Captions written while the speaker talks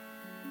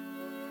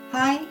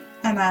Hi,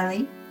 I'm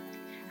Ali,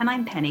 And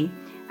I'm Penny,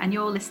 and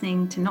you're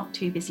listening to Not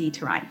Too Busy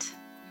to Write,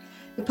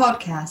 the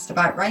podcast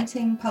about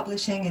writing,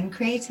 publishing, and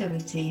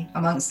creativity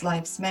amongst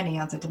life's many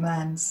other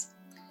demands.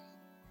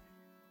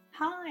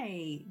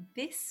 Hi,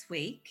 this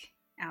week,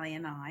 Ali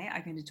and I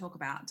are going to talk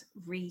about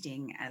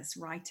reading as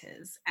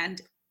writers, and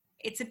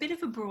it's a bit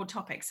of a broad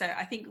topic, so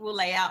I think we'll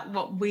lay out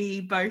what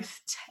we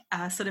both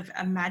sort of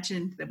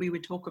imagined that we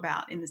would talk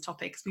about in this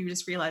topic, because we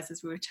just realised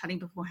as we were chatting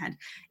beforehand,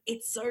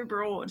 it's so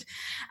broad.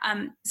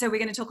 So we're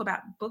going to talk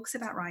about books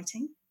about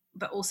writing,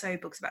 but also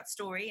books about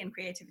story and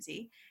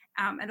creativity,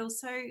 and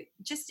also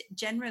just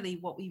generally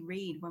what we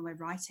read when we're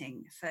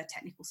writing for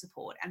technical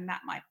support. And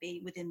that might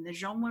be within the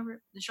genre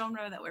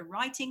that we're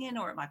writing in,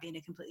 or it might be in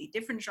a completely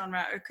different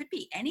genre, or it could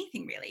be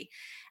anything really.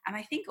 And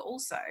I think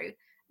also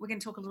we're going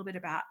to talk a little bit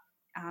about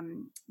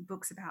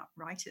books about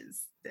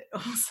writers that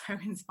also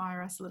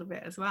inspire us a little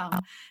bit as well.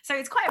 So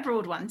it's quite a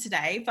broad one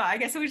today, but I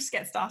guess we'll just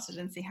get started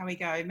and see how we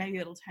go. Maybe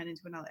it'll turn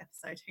into another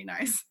episode, who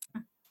knows?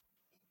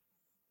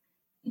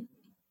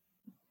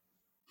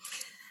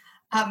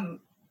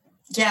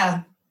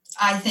 Yeah,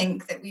 I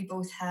think that we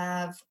both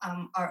have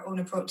our own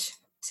approach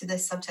to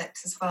this subject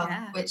as well,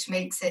 which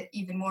makes it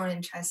even more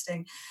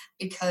interesting,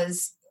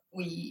 because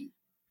we,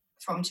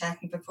 from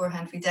chatting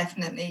beforehand, we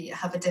definitely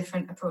have a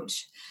different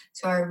approach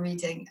to our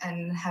reading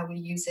and how we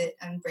use it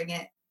and bring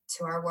it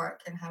to our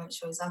work and how it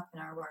shows up in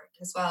our work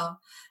as well.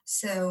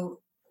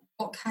 So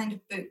what kind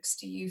of books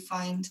do you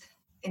find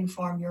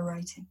inform your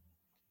writing?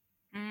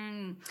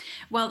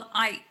 Well,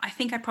 I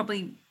think I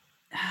probably,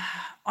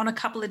 on a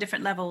couple of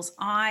different levels,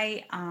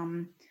 I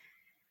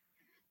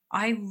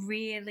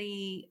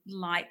really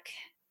like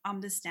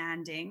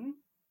understanding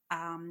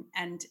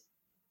and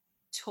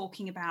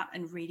talking about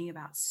and reading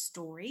about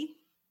story.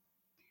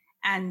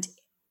 And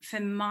for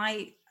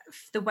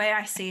the way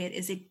I see it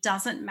is, it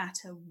doesn't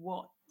matter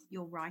what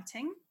you're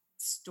writing,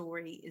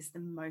 story is the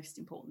most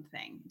important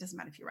thing. It doesn't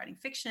matter if you're writing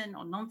fiction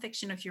or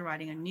nonfiction, if you're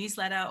writing a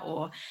newsletter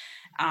or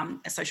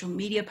a social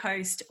media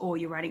post, or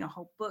you're writing a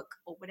whole book,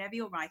 or whatever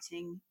you're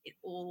writing, it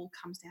all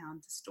comes down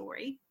to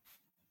story.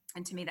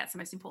 And to me, that's the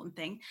most important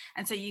thing.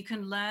 And so you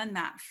can learn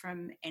that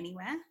from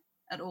anywhere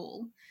at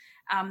all.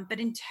 But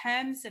in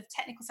terms of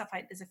technical stuff,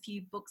 there's a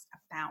few books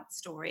about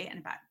story and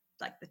about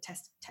like the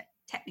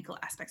technical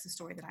aspects of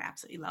story that I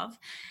absolutely love.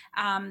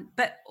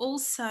 But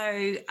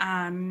also,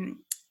 I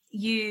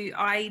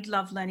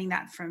love learning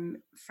that from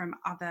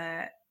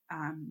other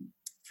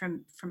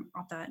from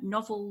other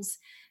novels.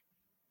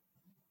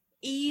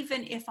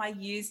 Even if I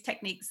use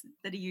techniques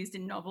that are used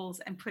in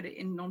novels and put it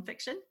in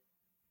nonfiction.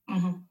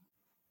 Mm-hmm.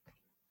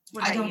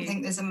 I don't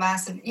think there's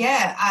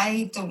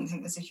I don't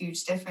think there's a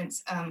huge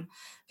difference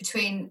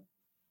between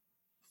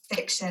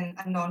fiction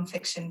and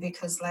non-fiction,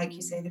 because like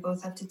you say, they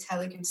both have to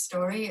tell a good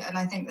story, and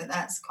I think that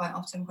that's quite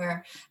often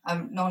where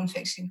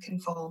non-fiction can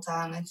fall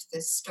down if the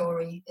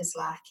story is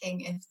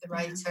lacking, if the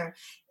writer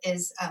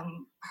is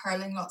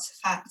hurling lots of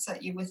facts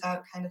at you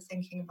without kind of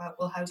thinking about,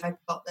 well, how do I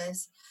plot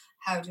this,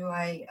 how do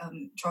I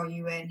draw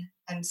you in?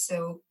 And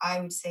so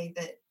I would say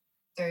that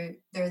they're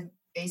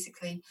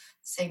basically the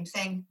same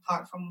thing,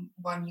 apart from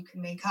one you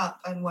can make up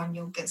and one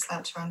you'll get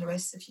slapped around the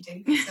wrist if you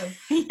do. So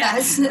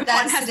that's one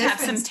has to have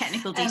some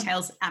technical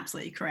details.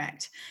 Absolutely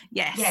correct.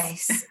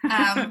 Yes.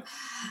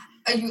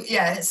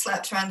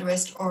 Slapped around the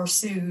wrist or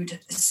sued.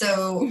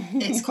 So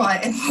it's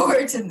quite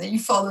important that you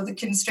follow the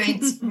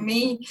constraints. For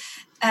me,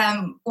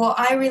 what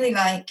I really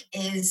like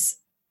is,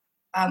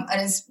 and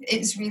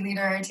it's really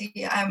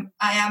nerdy. I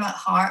am at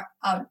heart,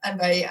 and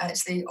very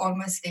actually on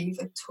my sleeve,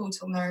 a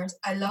total nerd.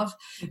 I love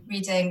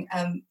reading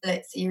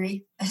lit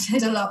theory. I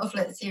did a lot of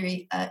lit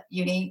theory at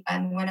uni,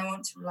 and when I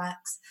want to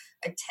relax,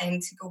 I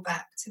tend to go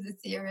back to the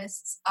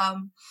theorists.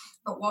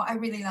 But what I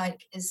really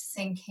like is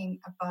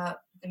thinking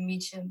about the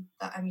medium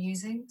that I'm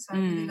using. So I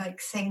really like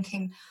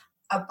thinking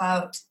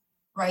about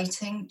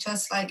writing,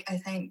 just like I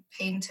think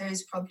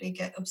painters probably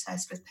get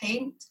obsessed with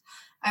paint.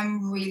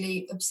 I'm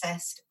really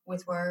obsessed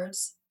with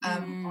words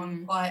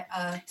on quite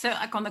a... So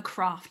like on the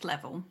craft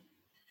level?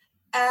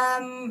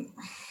 On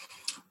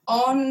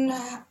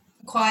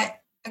quite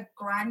a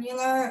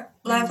granular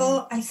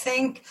level, I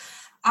think.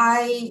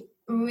 I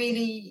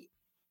really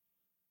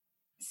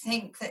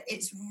think that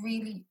it's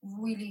really,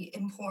 really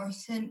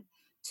important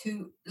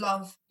to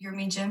love your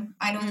medium.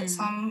 I know that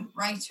some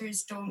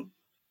writers don't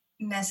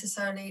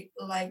necessarily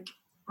like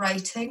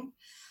writing.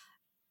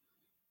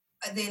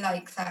 They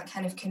like that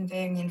kind of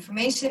conveying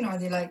information, or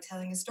they like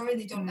telling a story.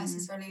 They don't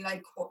necessarily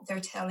like what they're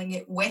telling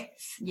it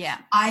with. Yeah.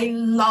 I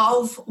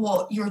love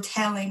what you're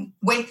telling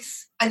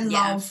with. I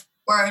love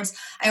words.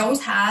 I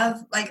always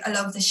have. Like, I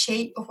love the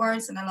shape of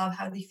words, and I love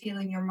how they feel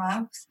in your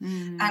mouth.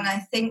 And I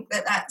think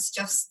that that's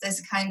just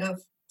this kind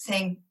of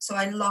thing. So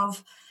I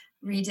love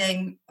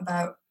reading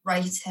about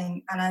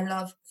writing, and I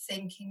love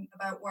thinking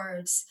about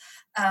words.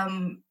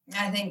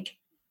 I think...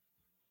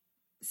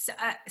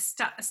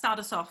 Start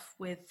us off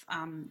with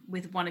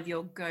one of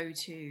your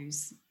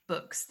go-tos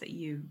books that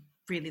you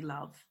really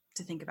love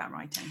to think about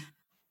writing.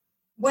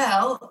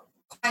 Well,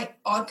 quite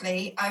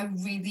oddly, I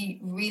really,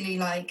 really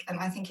like, and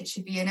I think it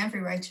should be in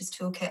every writer's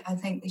toolkit, I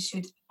think they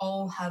should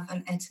all have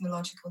an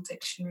etymological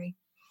dictionary.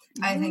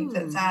 I think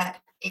that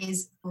that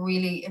is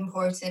really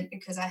important,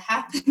 because I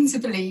happen to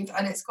believe,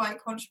 and it's quite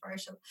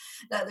controversial,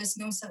 that there's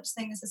no such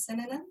thing as a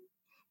synonym.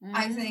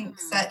 I think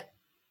that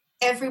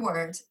every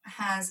word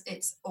has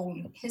its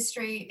own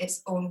history,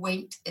 its own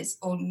weight, its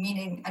own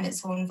meaning, and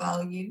its own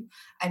value,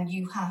 and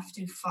you have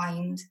to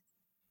find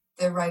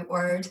the right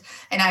word.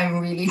 And I'm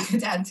really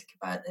pedantic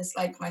about this.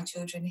 Like, my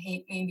children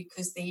hate me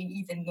because they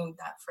even know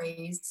that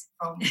phrase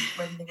from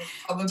when they were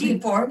probably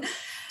born.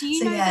 Do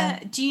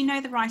you know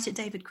the writer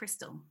David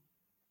Crystal?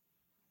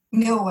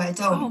 No, I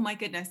don't. Oh my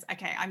goodness.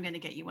 Okay, I'm going to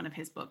get you one of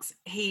his books.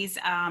 He's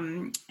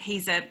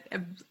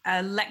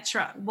a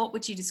lecturer. What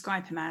would you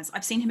describe him as?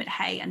 I've seen him at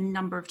Hay a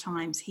number of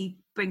times. He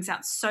brings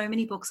out so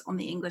many books on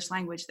the English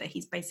language that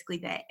he's basically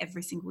there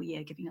every single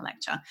year giving a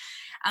lecture.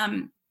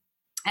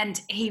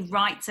 And he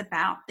writes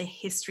about the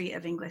history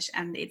of English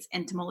and its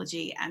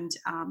etymology and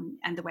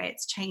the way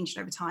it's changed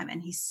over time.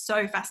 And he's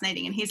so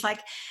fascinating. And he's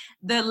like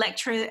the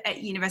lecturer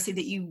at university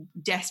that you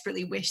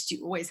desperately wished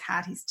you always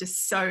had. He's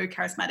just so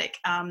charismatic.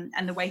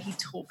 And the way he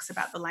talks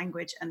about the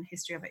language and the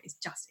history of it is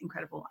just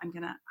incredible. I'm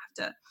going to have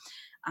to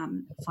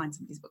find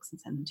some of these books and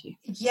send them to you.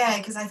 Yeah,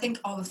 because I think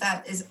all of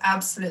that is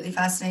absolutely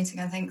fascinating.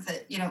 I think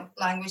that,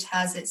 language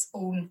has its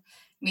own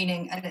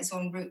meaning and its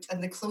own root,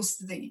 and the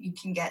closer that you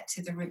can get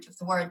to the root of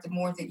the word, the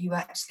more that you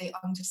actually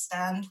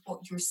understand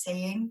what you're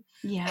saying,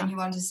 and you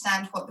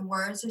understand what the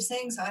words are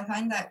saying. So I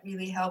find that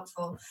really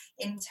helpful.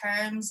 In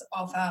terms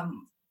of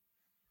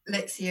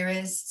lit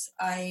theorists,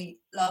 I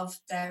love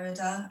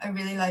Derrida. I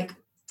really like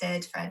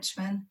Dead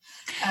Frenchmen.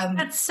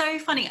 That's so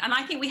funny. And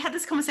I think we had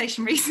this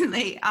conversation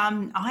recently.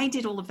 I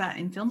did all of that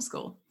in film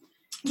school.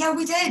 Yeah,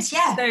 we did.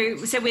 Yeah.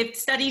 So we've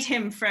studied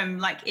him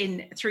from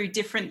through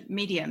different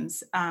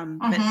mediums.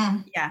 But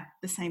yeah,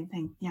 the same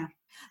thing. Yeah.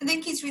 I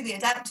think he's really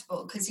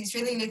adaptable, because he's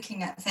really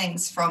looking at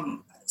things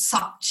from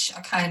such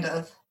a kind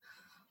of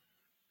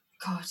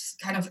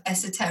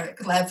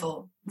esoteric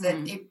level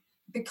that it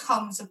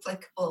becomes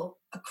applicable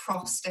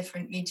across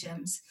different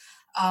mediums.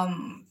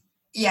 So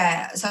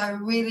I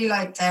really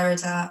like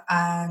Derrida,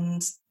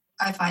 and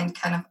I find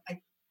I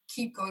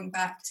keep going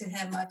back to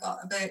him. I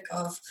got a book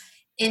of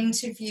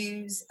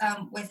interviews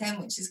with him,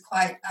 which is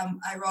quite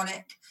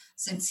ironic,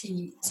 since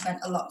he spent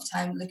a lot of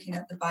time looking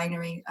at the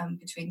binary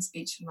between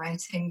speech and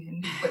writing,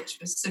 and which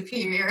was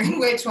superior and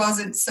which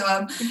wasn't.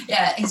 So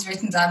he's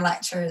written down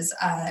lectures,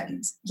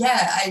 and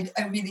I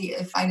really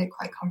find it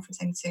quite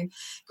comforting to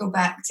go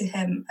back to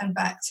him and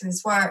back to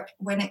his work.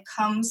 When it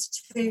comes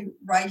to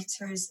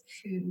writers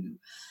who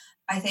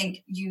I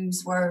think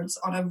use words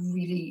on a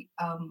really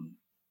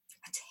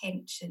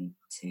attention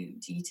to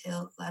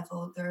detail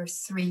level, there are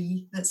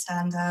three that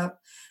stand out,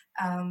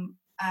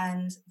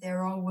 and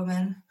they're all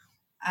women.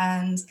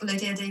 And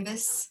Lydia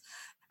Davis,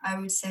 I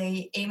would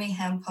say Amy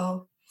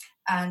Hempel,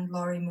 and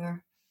Laurie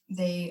Moore.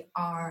 They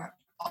are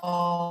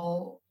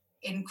all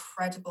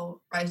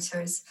incredible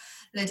writers.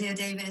 Lydia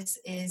Davis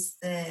is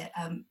the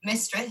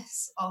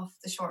mistress of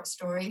the short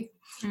story.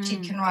 She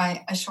can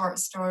write a short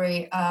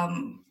story.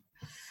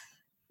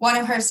 One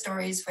of her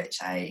stories, which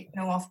I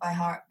know off by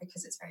heart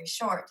because it's very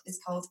short, is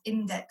called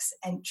Index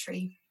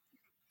Entry.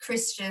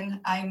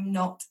 Christian, I'm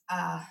not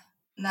a.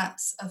 And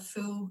that's a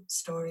full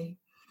story,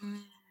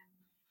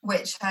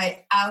 which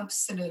I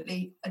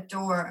absolutely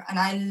adore. And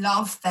I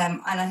love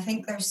them. And I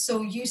think they're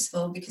so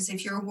useful, because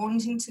if you're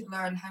wanting to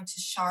learn how to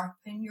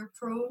sharpen your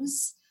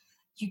prose,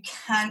 you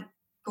can't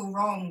go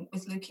wrong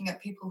with looking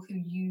at people who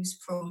use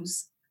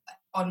prose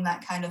on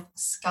that kind of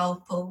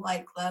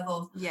scalpel-like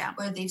level,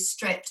 where they've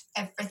stripped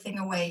everything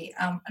away.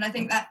 And I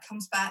think that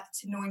comes back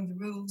to knowing the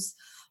rules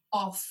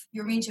of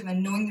your medium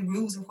and knowing the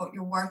rules of what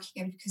you're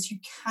working in, because you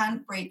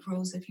can't break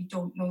rules if you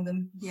don't know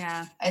them.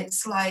 Yeah.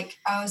 It's like,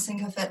 I always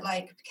think of it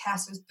like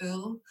Picasso's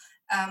bull,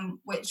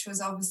 which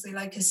was obviously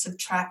like a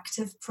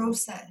subtractive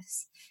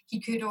process. He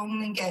could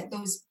only get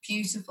those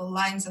beautiful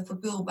lines of a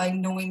bull by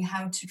knowing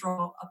how to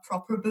draw a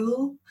proper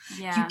bull.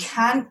 Yeah. You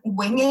can't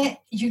wing it.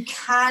 You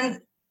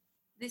can't.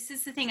 This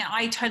is the thing,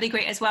 I totally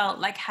agree as well.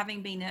 Like,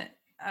 having been a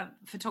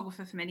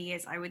photographer for many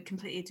years, I would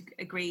completely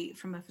agree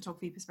from a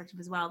photography perspective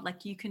as well.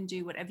 Like, you can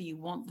do whatever you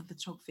want with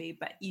photography,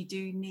 but you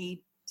do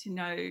need to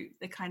know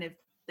the kind of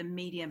the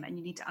medium, and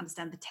you need to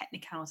understand the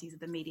technicalities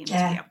of the medium to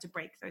be able to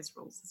break those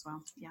rules as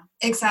well. Yeah,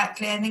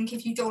 exactly. I think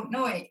if you don't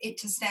know it, it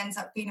just ends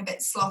up being a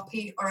bit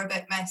sloppy or a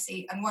bit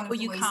messy. And one of the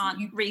you ways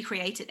can't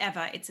recreate it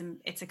ever.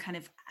 It's a kind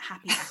of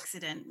happy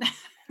accident.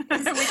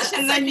 Which is,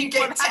 and then you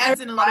get what happens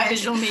in a lot of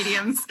visual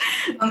mediums.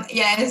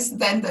 Yes,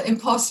 then the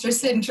imposter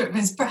syndrome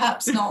is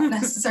perhaps not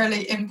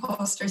necessarily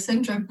imposter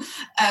syndrome.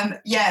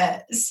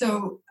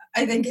 So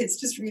I think it's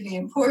just really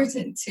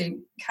important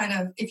to kind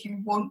of, if you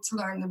want to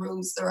learn the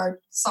rules, there are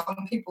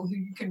some people who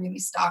you can really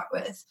start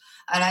with.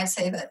 And I'd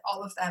say that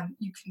all of them,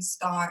 you can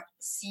start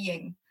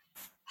seeing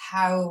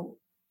how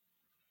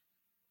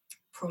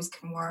prose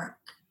can work.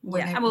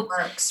 When it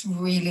works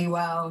really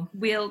well.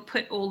 We'll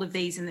put all of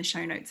these in the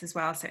show notes as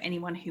well, so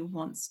anyone who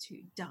wants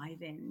to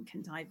dive in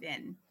can dive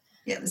in.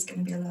 Yeah, there's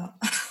going to be a lot.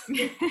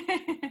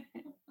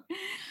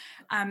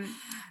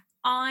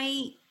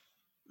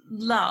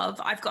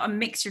 I've got a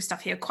mixture of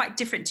stuff here, quite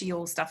different to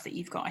your stuff that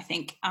you've got, I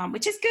think,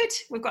 which is good.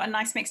 We've got a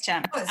nice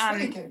mixture. Oh, it's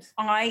really good.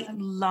 I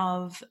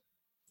love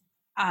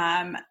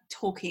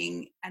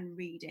talking and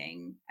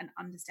reading and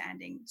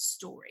understanding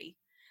story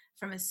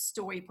from a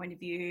story point of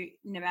view,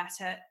 no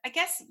matter, I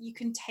guess you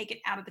can take it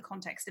out of the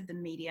context of the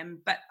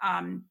medium, but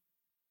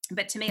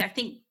to me, I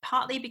think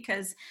partly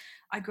because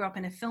I grew up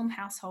in a film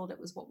household, it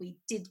was what we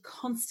did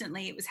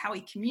constantly. It was how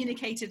we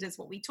communicated, is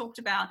what we talked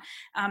about.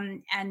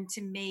 And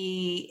to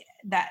me,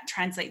 that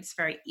translates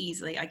very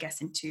easily, I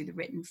guess, into the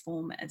written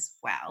form as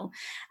well.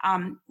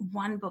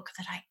 One book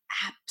that I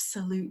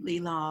absolutely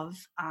love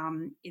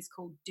is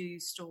called Do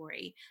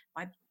Story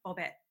by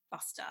Bobette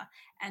Buster.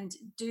 And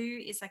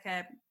Do is like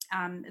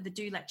the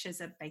Do lectures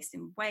are based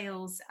in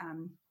Wales,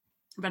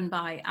 run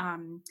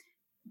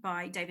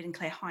by David and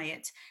Claire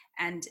Hyatt,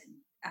 and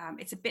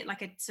it's a bit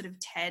like a sort of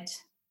TED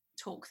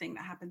talk thing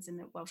that happens in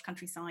the Welsh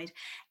countryside,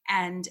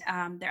 and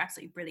they're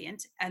absolutely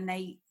brilliant. And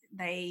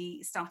they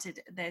started,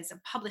 there's a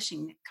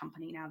publishing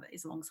company now that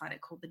is alongside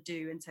it called The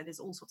Do, and so there's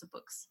all sorts of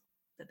books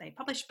that they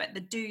publish, but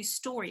the Do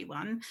Story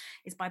one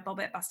is by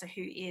Bobette Buster,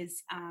 who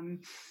is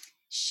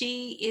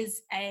she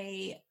is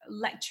a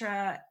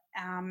lecturer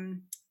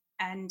and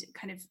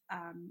kind of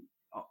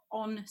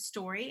on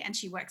story, and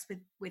she works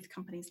with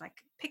companies like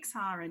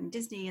Pixar and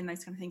Disney and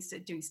those kind of things to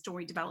do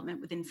story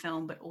development within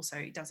film, but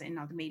also does it in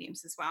other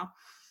mediums as well.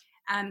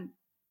 And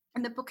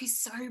the book is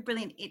so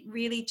brilliant. It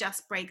really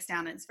just breaks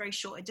down, and it's very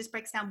short, it just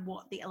breaks down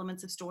what the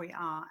elements of story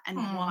are and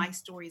why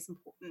story is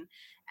important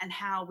and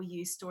how we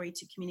use story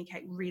to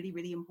communicate really,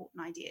 really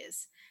important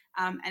ideas.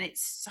 And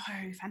it's so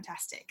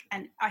fantastic.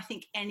 And I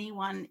think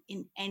anyone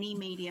in any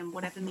medium,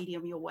 whatever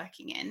medium you're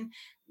working in,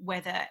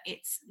 whether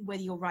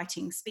you're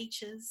writing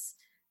speeches,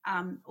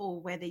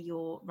 or whether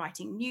you're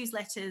writing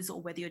newsletters,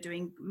 or whether you're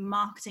doing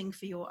marketing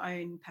for your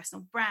own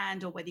personal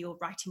brand, or whether you're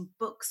writing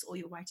books or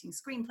you're writing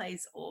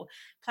screenplays or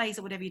plays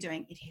or whatever you're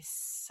doing, it is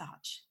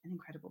such an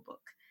incredible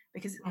book,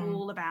 because it's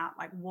all about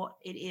like what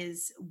it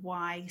is,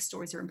 why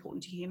stories are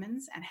important to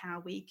humans and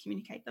how we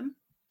communicate them.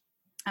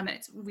 And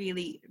it's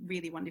really,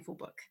 really wonderful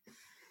book.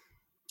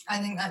 I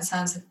think that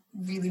sounds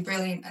really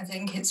brilliant. I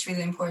think it's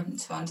really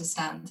important to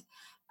understand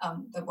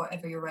that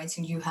whatever you're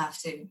writing, you have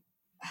to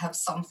have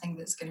something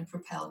that's going to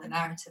propel the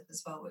narrative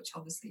as well, which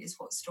obviously is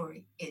what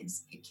story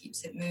is. It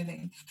keeps it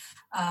moving.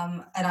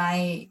 And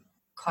I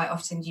quite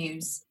often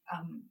use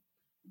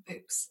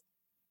books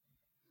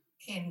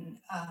in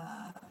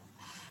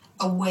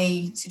a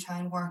way to try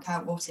and work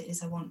out what it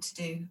is I want to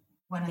do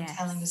when I'm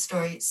telling the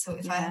story. So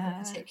if I have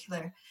a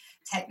particular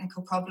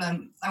technical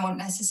problem, I won't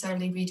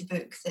necessarily read a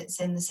book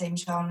that's in the same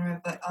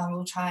genre, but I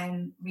will try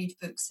and read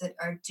books that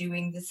are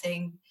doing the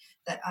thing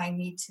that I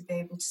need to be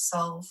able to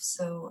solve.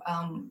 So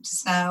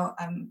just now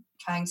I'm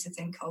trying to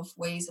think of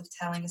ways of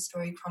telling a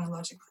story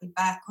chronologically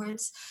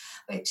backwards,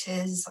 which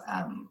is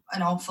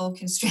an awful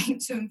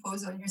constraint to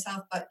impose on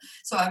yourself. But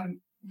so I'm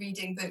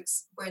reading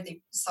books where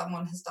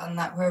someone has done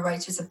that, where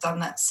writers have done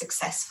that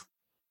successfully.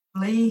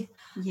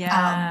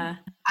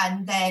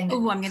 And then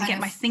I'm going to get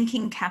my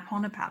thinking cap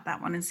on about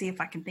that one and see if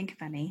I can think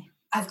of any.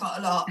 I've got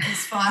a lot,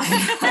 it's fine.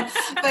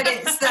 But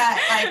it's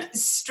that like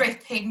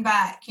stripping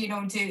back,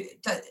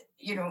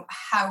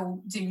 how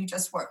do you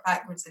just work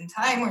backwards in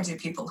time, or do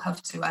people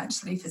have to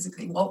actually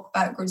physically walk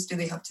backwards? Do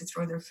they have to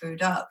throw their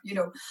food up?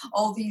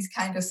 All these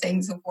kind of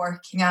things of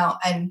working out.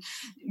 And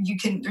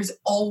there's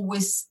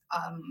always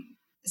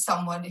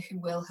someone who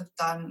will have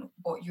done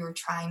what you're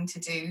trying to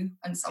do,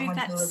 and someone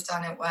who will have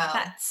done it well.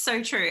 That's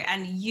so true.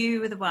 And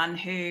you were the one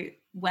who,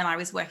 when I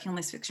was working on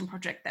this fiction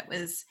project that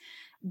was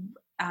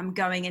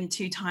going in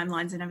 2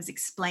 timelines, and I was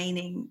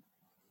explaining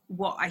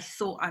what I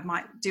thought I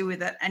might do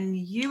with it, and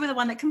you were the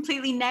one that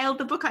completely nailed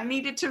the book I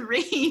needed to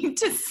read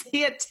to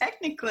see it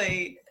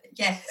technically.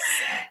 Yes.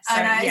 So,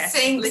 and I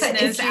think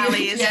listeners,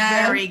 Ali is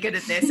very good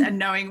at this and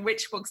knowing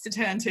which books to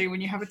turn to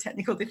when you have a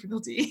technical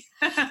difficulty.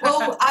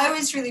 Well, I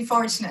was really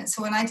fortunate.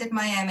 So when I did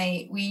my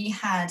MA, we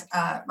had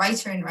a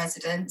writer in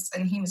residence,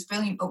 and he was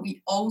brilliant, but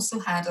we also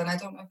had, and I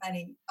don't know if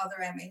any other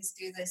MAs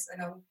do this, I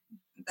know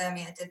the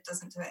MA I did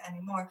doesn't do it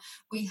anymore,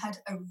 we had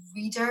a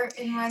reader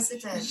in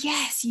residence.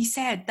 Yes, you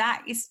said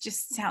that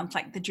just sounds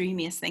like the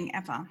dreamiest thing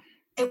ever.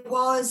 It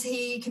was.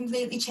 He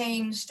completely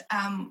changed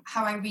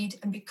how I read,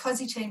 and because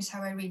he changed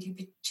how I read,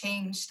 he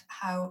changed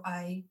how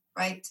I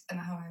write and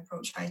how I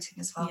approach writing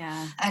as well.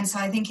 Yeah. And so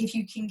I think if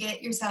you can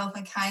get yourself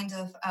a kind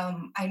of,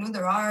 I know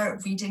there are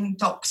reading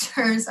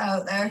doctors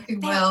out there who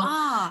there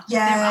are.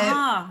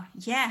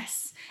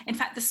 Yes. In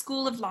fact, the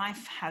School of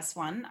Life has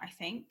one, I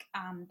think.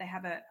 They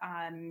have a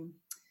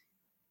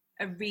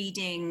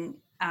reading,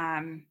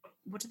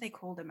 what do they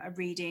call them? A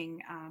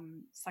reading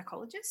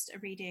psychologist, I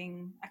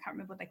can't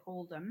remember what they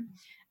call them.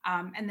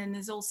 And then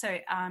there's also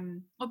a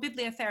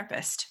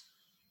bibliotherapist.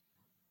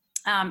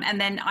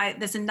 And then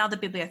there's another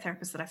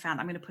bibliotherapist that I found.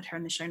 I'm going to put her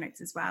in the show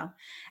notes as well.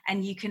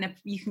 And you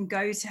can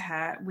go to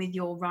her with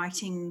your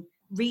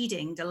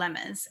reading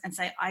dilemmas and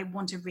say, I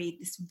want to read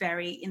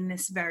in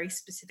this very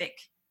specific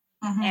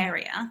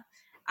area,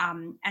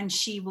 and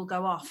she will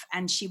go off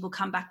and she will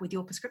come back with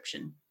your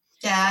prescription.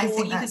 Yeah, I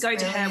think you could go brilliant.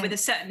 to her with a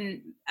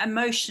certain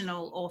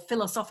emotional or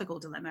philosophical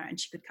dilemma and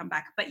she could come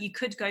back, but you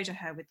could go to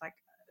her with like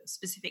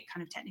specific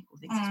kind of technical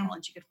things as well,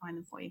 and she could find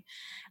them for you.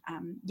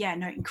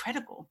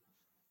 Incredible.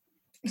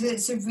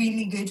 It's a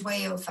really good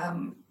way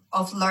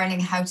of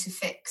learning how to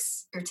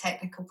fix your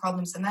technical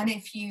problems. And then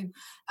if you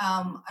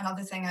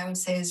another thing I would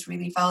say is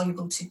really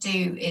valuable to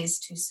do is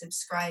to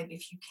subscribe,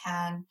 if you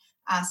can,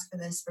 ask for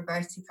this for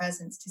birthday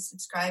presents, to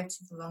subscribe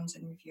to the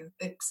London Review of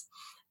Books,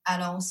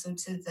 and also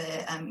to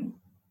the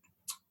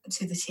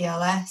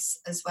TLS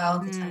as well,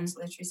 the Times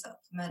Literary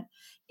Supplement.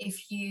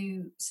 If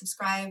you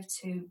subscribe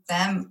to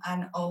them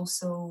and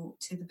also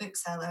to the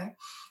bookseller,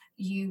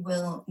 you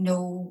will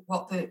know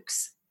what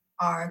books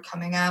are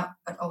coming out,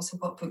 but also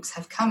what books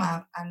have come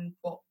out and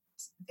what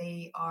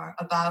they are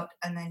about,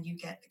 and then you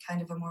get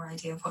kind of a more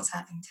idea of what's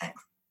happening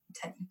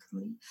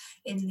technically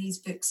in these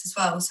books as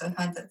well. So I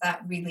find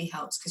that really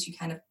helps because you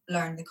kind of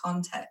learn the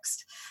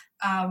context.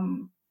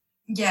 And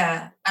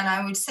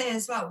I would say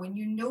as well, when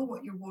you know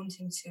what you're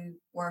wanting to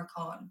work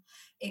on,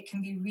 it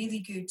can be really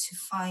good to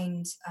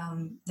find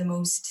the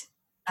most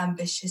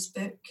ambitious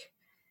book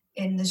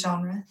in the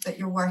genre that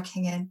you're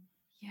working in.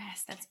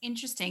 Yes, that's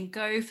interesting.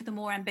 Go for the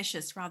more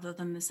ambitious rather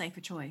than the safer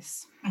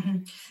choice.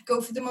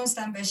 Go for the most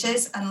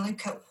ambitious and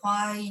look at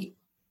why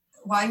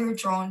you're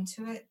drawn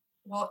to it,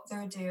 what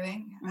they're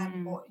doing,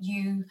 and what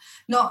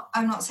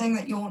I'm not saying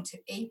that you want to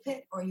ape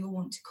it or you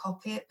want to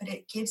copy it, but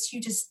it gives you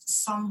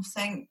just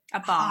something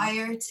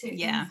higher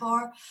to aim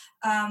for.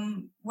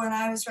 When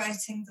I was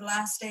writing The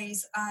Last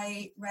Days,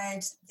 I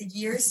read The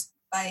Years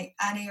by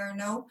Annie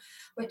Ernaux,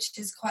 which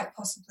is quite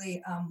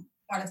possibly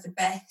one of the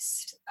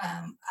best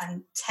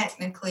and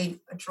technically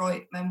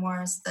adroit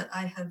memoirs that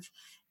I have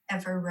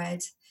ever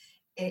read.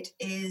 It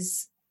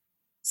is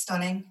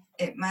stunning.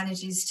 It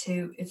manages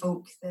to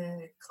evoke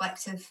the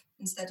collective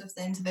instead of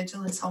the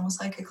individual. It's almost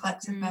like a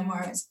collective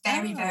memoir. It's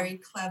very, very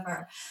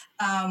clever.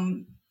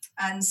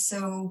 And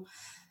so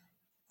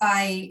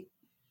I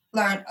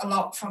learned a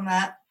lot from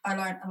that. I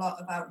learned a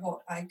lot about what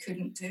I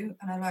couldn't do,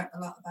 and I learned a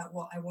lot about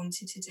what I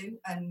wanted to do.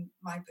 And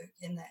my book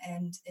in the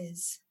end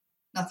is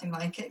nothing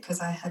like it, because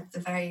I had the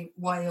very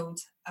wild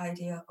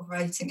idea of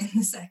writing in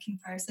the second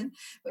person,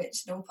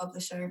 which no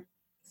publisher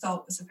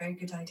thought was a very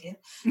good idea.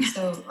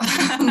 So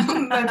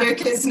my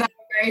book is now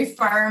very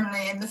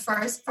firmly in the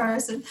first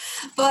person.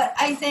 But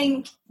I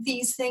think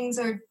these things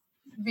are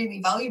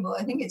really valuable.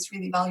 I think it's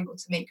really valuable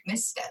to make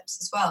missteps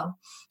as well.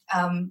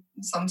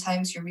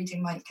 Sometimes your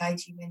reading might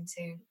guide you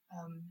into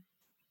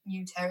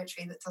new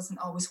territory that doesn't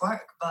always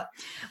work, but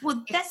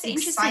that's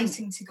it's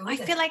exciting to go I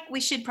there. feel like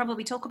we should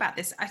probably talk about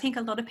this. I think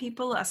a lot of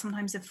people are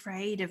sometimes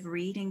afraid of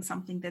reading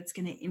something that's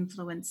going to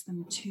influence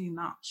them too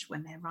much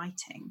when they're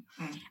writing.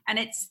 And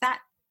it's that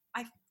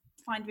I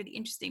find really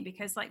interesting,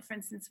 because like, for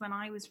instance, when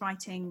I was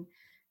writing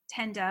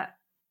Tender,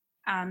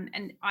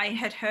 and I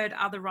had heard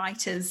other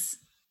writers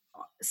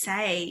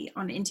say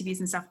on interviews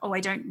and stuff, I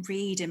don't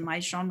read in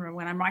my genre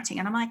when I'm writing.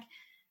 And I'm like,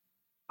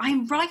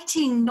 I'm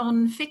writing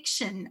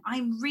non-fiction.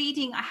 I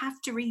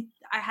have to read,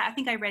 I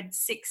think I read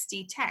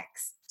 60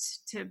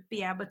 texts to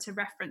be able to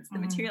reference the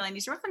material I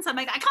need to reference. I'm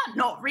like, I can't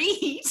not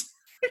read.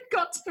 I've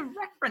got to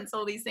reference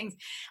all these things.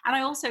 And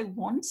I also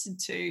wanted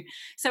to.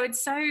 So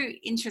it's so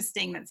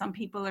interesting that some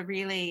people are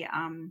really,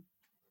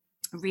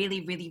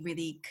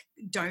 really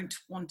don't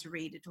want to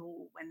read at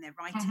all when they're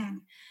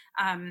writing.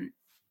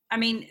 I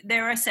mean,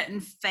 there are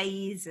certain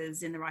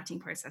phases in the writing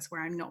process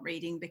where I'm not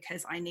reading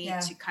because I need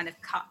to kind of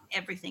cut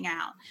everything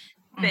out,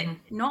 but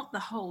not the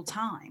whole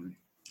time.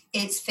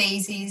 It's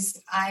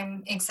phases.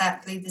 I'm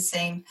exactly the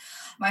same.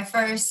 My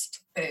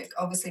first book,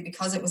 obviously,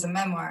 because it was a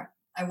memoir,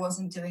 I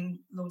wasn't doing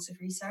loads of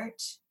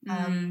research.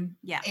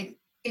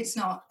 It's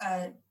not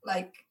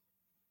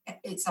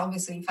it's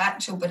obviously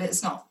factual, but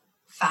it's not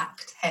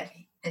fact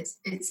heavy.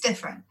 It's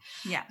different.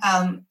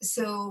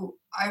 So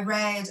I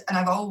read, and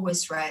I've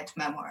always read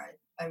memoir.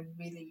 I'm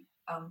really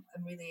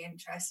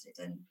interested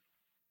in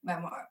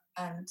memoir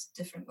and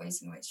different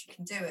ways in which you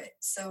can do it.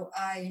 So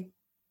I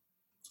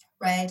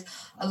read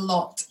a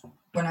lot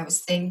when I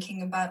was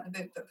thinking about the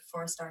book, but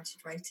before I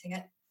started writing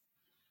it.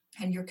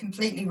 And you're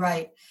completely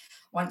right.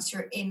 Once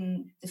you're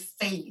in the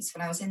phase,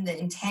 when I was in the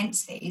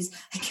intense phase,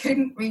 I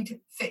couldn't read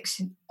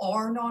fiction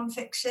or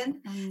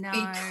non-fiction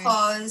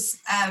because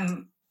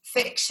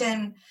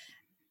fiction,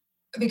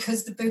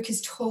 because the book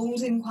is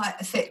told in quite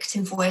a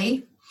fictive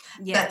way.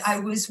 That I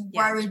was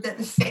worried that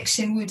the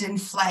fiction would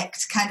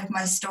inflect kind of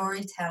my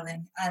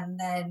storytelling, and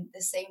then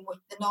the same with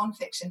the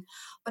non-fiction.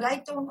 But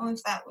I don't know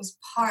if that was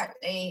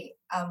partly,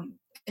 I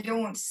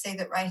don't want to say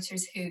that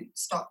writers who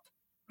stop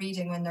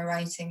reading when they're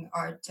writing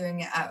are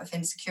doing it out of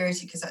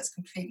insecurity, because that's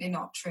completely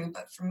not true.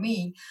 But for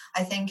me,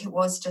 I think it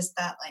was just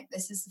that, like,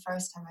 this is the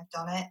first time I've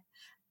done it,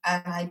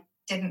 and I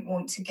didn't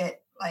want to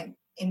get like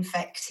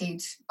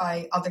infected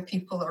by other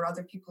people or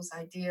other people's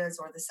ideas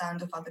or the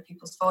sound of other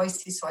people's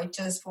voices. So I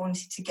just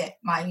wanted to get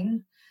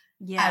mine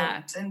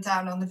out and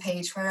down on the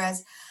page.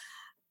 Whereas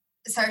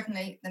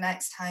certainly the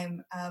next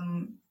time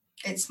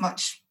it's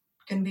much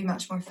going to be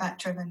much more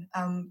fact driven.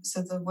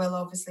 So there will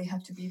obviously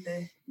have to be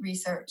the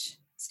research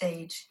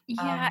stage.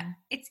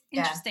 It's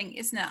interesting,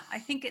 isn't it? I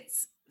think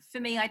it's, for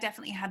me, I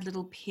definitely had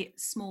little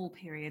small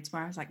periods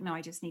where I was like, no,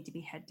 I just need to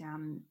be head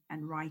down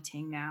and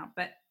writing now.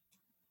 But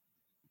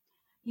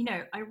you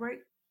know, I wrote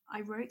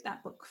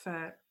that book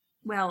for,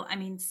 well, I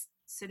mean,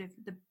 sort of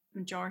the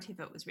majority of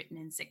it was written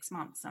in 6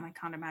 months, and I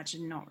can't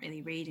imagine not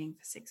really reading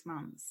for 6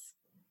 months.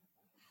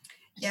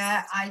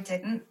 Yeah, I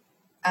didn't.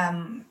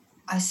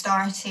 I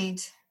started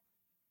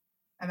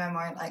a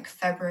memoir like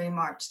February,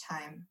 March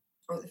time,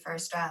 wrote the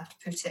first draft,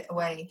 put it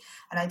away,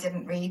 and I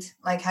didn't read.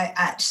 Like, I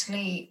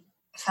actually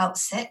felt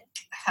sick.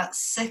 I felt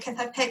sick if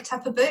I picked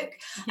up a book.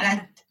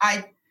 Yeah.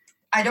 And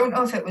I don't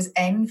know if it was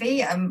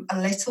envy. I'm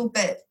a little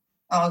bit,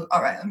 oh,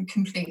 all right, I'm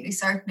completely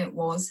certain it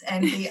was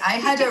envy. I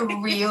had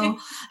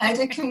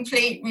a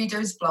complete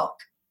reader's block.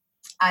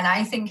 And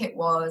I think it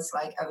was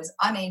like I was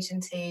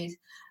unagented.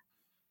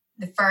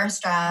 The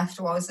first draft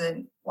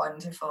wasn't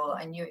wonderful.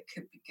 I knew it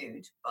could be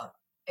good, but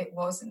it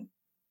wasn't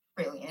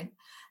brilliant.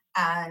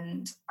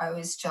 And I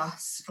was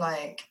just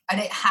like, and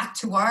it had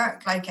to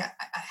work. Like I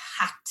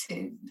had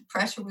to, the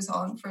pressure was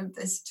on for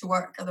this to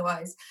work.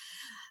 Otherwise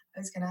I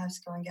was going to have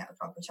to go and get a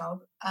proper job.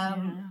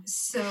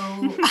 So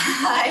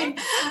I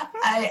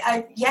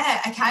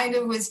kind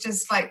of was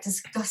just like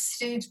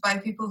disgusted by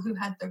people who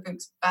had their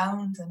books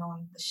bound and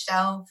on the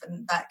shelf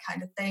and that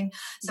kind of thing.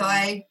 So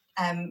I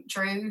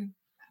drew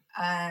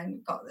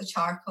and got the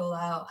charcoal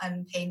out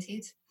and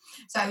painted.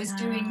 So I was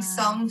doing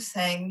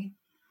something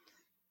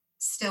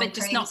still but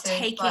just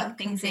creative, not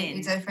taking things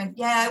in. Different.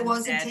 Yeah, I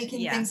wasn't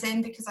taking things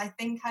in because I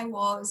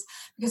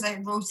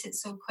wrote it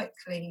so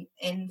quickly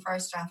in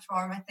first draft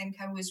form. I think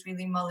I was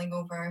really mulling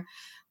over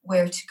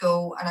where to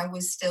go, and I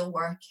was still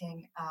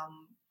working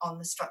on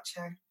the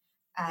structure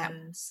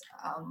and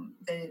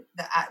the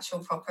actual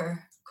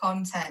proper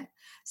content.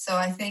 So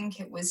I think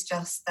it was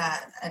just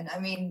that. And I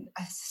mean,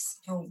 I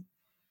just don't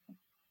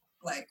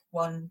like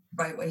one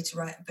right way to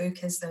write a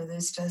book, is there?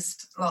 There's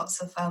just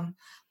lots of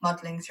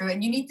muddling through it,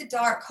 and you need the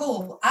dark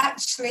hole.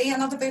 Actually,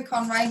 another book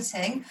on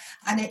writing,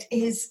 and it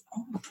is,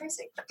 where's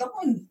it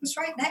gone? It was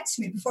right next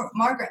to me before.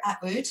 Margaret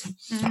Atwood.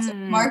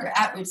 Margaret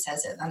Atwood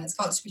says it, and it's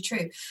got to be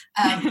true.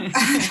 And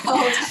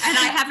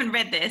I haven't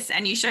read this,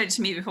 and you showed it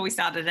to me before we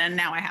started, and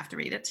now I have to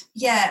read it.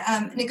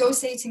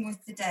 Negotiating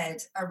with the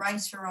Dead, a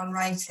writer on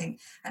writing.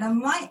 And I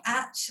might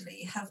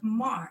actually have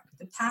marked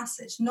the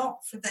passage,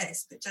 not for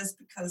this, but just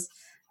because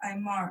I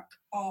mark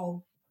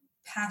all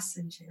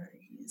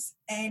passages.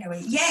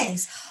 Anyway,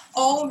 yes,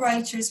 all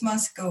writers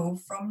must go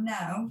from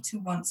now to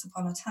once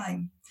upon a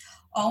time.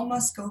 All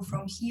must go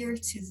from here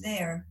to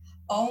there.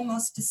 All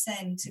must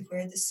descend to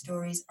where the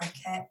stories are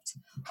kept.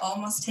 All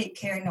must take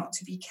care not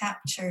to be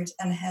captured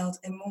and held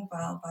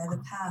immobile by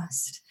the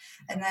past.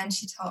 And then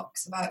she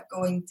talks about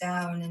going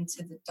down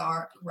into the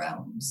dark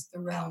realms,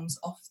 the realms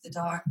of the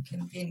dark,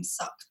 and being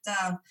sucked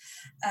down.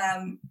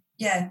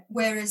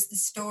 Where is the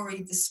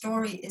story? The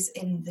story is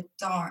in the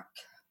dark.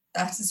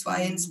 That is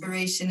why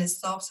inspiration is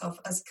thought of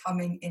as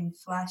coming in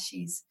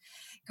flashes.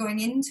 Going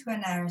into a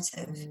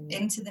narrative,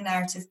 into the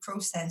narrative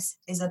process,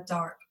 is a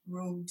dark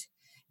road.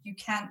 You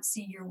can't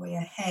see your way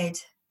ahead.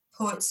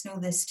 Poets know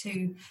this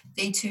too.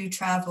 They too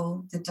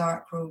travel the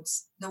dark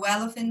roads. The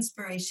well of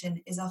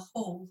inspiration is a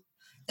hole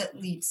that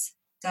leads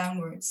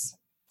downwards.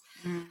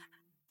 And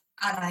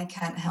I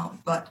can't help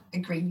but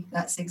agree.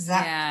 That's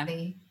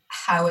exactly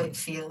how it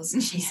feels.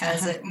 She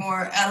says it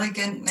more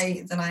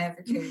elegantly than I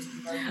ever could.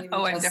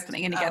 I'm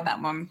definitely going to get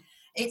that one.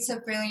 It's a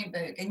brilliant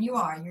book, and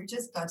you're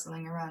just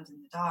guzzling around in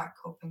the dark,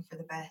 hoping for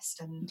the best.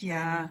 And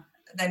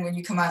then when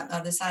you come out the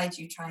other side,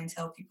 you try and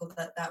tell people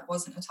that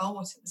wasn't at all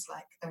what it was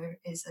like. There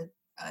is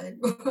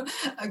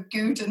a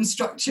good and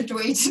structured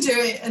way to do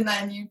it, and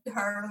then you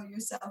hurl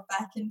yourself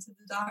back into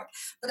the dark.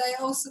 But I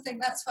also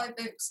think that's why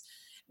books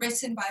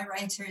written by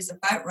writers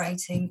about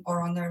writing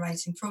or on their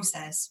writing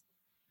process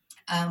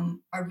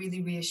are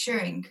really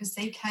reassuring, because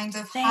they kind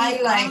of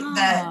highlight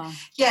that.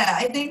 Yeah,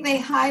 I think they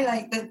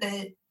highlight that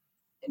the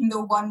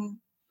one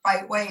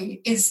right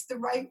way is the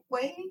right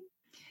way.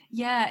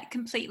 Yeah,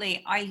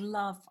 completely.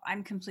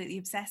 I'm completely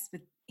obsessed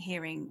with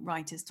hearing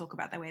writers talk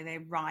about the way they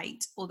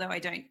write, although I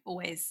don't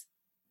always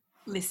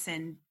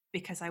listen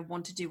because I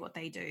want to do what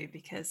they do,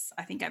 because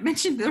I think I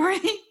mentioned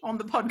already on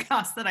the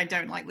podcast that I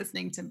don't like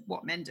listening to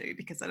what men do,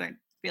 because I don't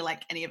feel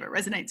like any of it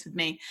resonates with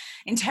me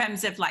in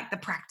terms of like the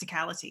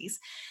practicalities.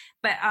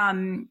 But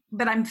I'm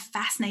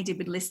fascinated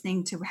with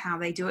listening to how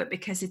they do it,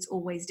 because it's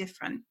always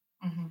different.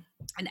 Mm-hmm.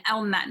 And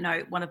on that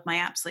note, one of my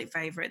absolute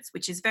favorites,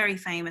 which is very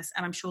famous,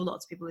 and I'm sure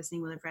lots of people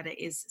listening will have read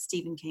it, is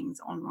Stephen King's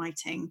On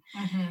Writing.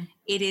 Mm-hmm.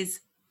 It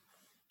is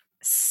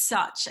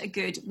such a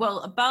good,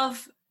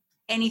 above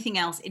anything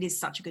else, it is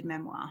such a good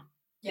memoir.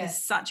 Yes.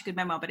 It's such a good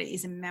memoir, but it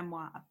is a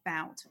memoir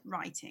about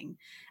writing.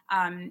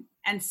 And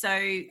so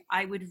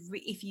I would,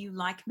 if you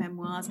like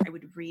memoirs, I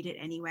would read it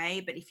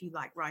anyway. But if you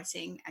like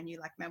writing and you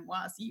like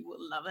memoirs, you will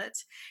love it.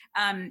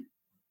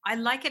 I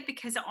like it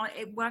because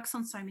it works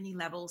on so many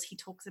levels. He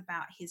talks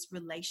about his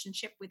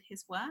relationship with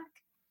his work,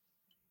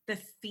 the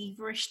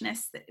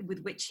feverishness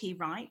with which he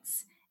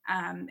writes.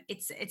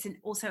 It's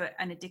also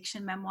an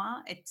addiction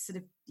memoir. It sort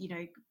of,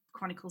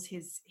 chronicles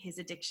his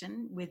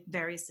addiction with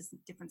various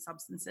different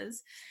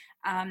substances,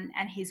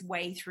 and his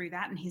way through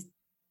that, and his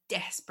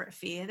desperate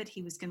fear that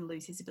he was going to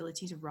lose his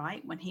ability to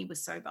write when he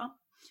was sober.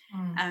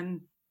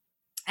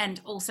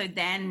 And also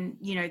then,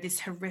 this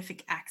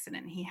horrific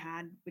accident he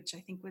had, which I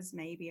think was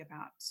maybe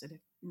about sort of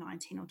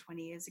 19 or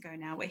 20 years ago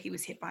now, where he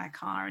was hit by a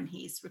car, and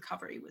his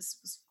recovery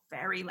was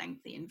very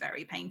lengthy and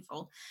very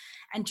painful,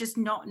 and just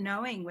not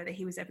knowing whether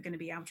he was ever going to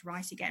be able to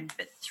write again.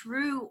 But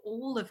through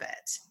all of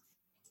it,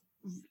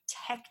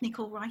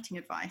 technical writing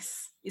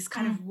advice is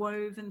kind of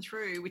woven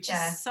through, which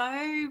is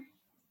so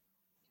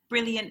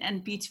brilliant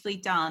and beautifully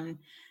done.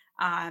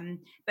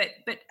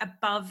 But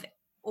above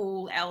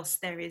all else,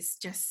 there is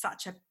just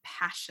such a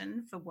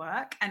passion for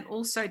work. And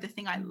also the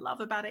thing I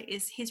love about it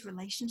is his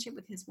relationship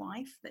with his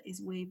wife that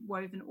is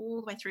woven all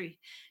the way through.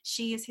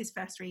 She is his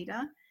first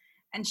reader,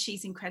 and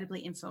she's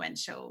incredibly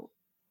influential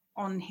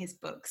on his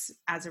books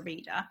as a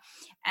reader.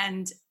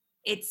 And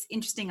it's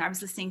interesting, I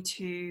was listening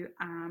to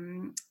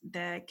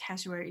the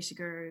Kazuo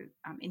Ishiguro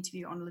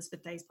interview on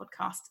Elizabeth Day's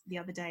podcast the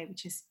other day,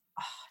 which is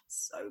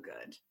it's so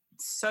good.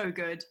 It's so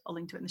good. I'll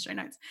link to it in the show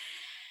notes.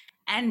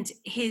 And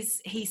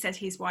he says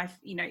his wife,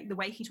 the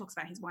way he talks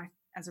about his wife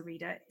as a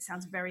reader, it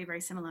sounds very, very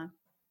similar.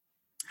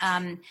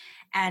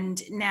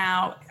 And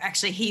now,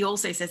 actually, he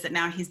also says that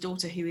now his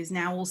daughter, who is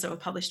now also a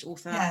published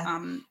author,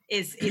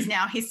 is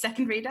now his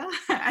second reader,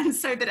 and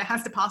so that it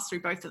has to pass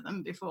through both of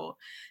them before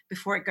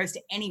it goes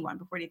to anyone,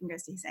 before it even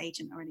goes to his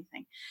agent or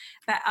anything.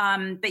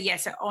 But yeah,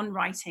 so On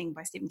Writing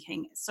by Stephen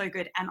King, so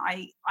good, and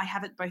I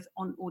have it both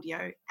on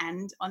audio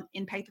and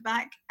in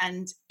paperback.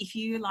 And if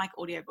you like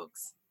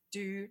audiobooks,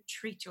 do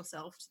treat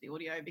yourself to the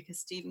audio, because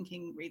Stephen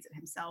King reads it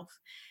himself,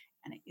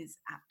 and it is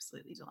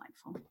absolutely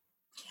delightful.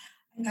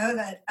 I know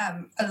that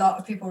a lot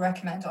of people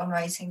recommend On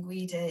Writing.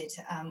 We did.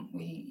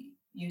 We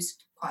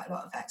used quite a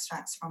lot of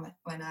extracts from it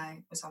when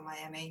I was on my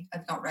MA.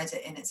 I've not read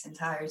it in its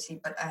entirety,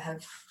 but I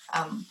have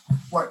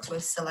worked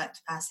with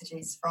select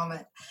passages from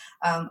it.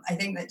 I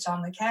think that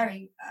John le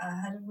Carré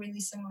had a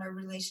really similar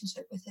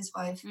relationship with his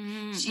wife.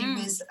 Mm-hmm. She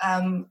was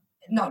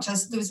not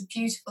just, there was a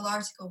beautiful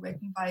article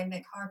written by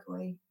Nick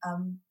Harkaway,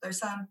 their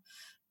son,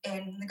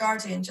 in The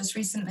Guardian just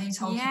recently,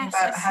 talking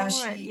about how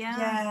she,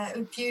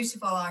 a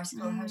beautiful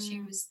article, how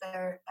she was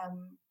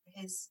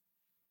his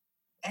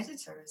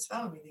editor as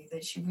well, really,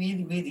 that she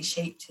really, really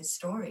shaped his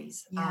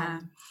stories.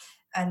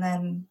 And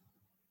then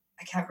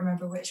I can't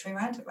remember which way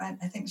around it went.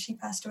 I think she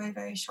passed away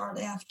very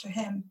shortly after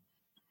him.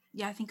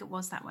 Yeah, I think it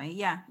was that way.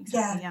 Yeah,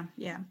 exactly.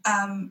 Yeah.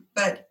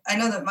 But I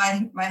know that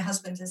my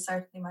husband is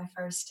certainly my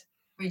first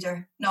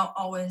reader. Not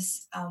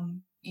always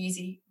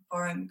easy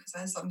for him, because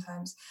I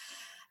sometimes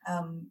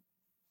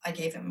I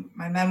gave him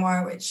my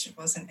memoir, which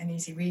wasn't an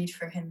easy read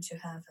for him to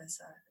have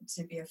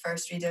to be a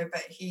first reader,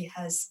 but he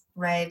has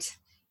read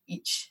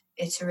each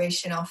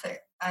iteration of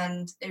it,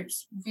 and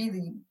it's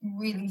really,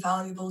 really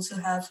valuable to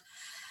have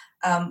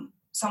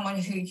someone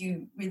who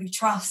you really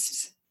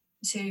trust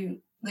to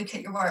look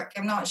at your work.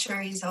 I'm not sure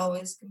he's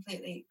always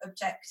completely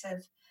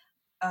objective.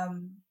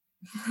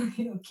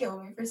 He'll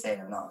kill me for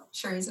saying I'm not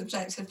sure he's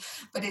objective,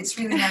 but it's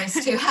really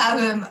nice to have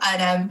him,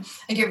 and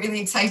I get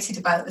really excited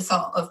about the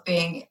thought of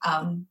being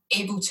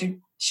able to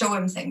show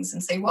him things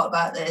and say, what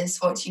about this?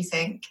 What do you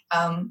think?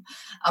 Am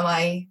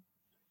I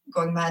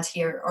going mad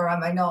here, or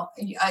am I not?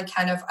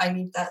 I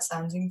need that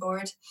sounding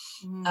board.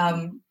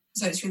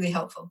 So it's really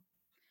helpful.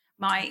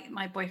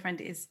 My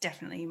boyfriend is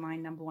definitely my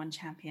number one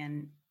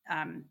champion.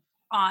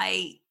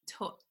 I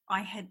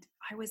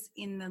was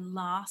in the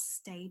last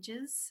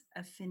stages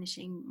of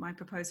finishing my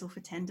proposal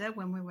for Tender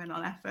when we went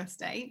on our first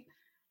date,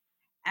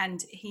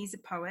 and he's a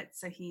poet,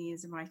 so he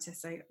is a writer,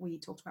 so we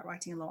talked about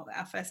writing a lot at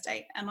our first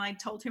date, and I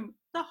told him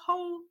the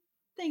whole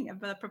thing of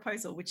the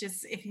proposal, which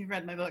is, if you've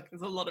read my book,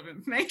 there's a lot of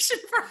information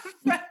for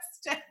a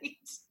first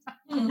date.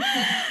 And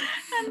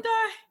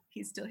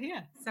he's still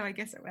here, so I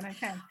guess it went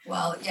okay.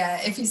 Well, yeah,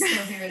 if he's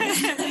still here. But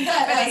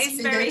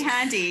it's very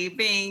handy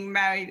being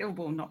married,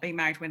 not being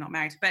married, we're not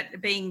married, but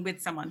being with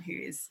someone who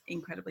is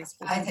incredibly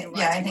supportive.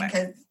 I think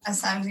a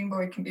sounding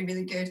board can be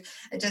really good.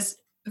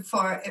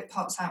 Before it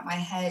pops out my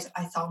head,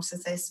 I thought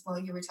of this while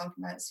you were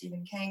talking about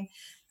Stephen King.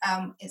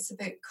 It's a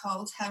book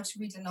called How to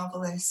Read a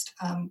Novelist,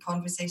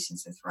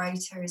 Conversations with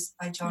Writers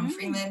by John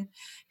Freeman,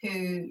 who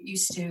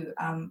used to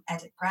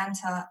edit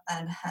Granta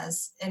and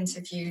has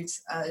interviewed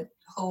a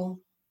whole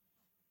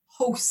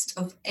host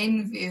of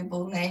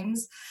enviable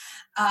names.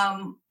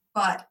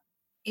 But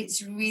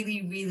it's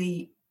really,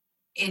 really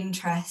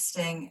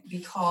interesting,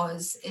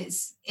 because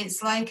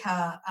it's like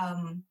a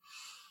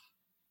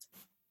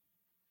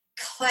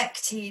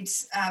collected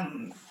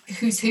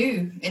who's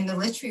who in the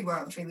literary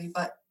world, really,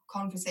 but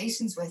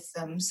conversations with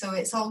them. So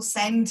it's all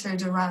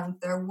centered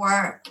around their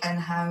work and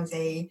how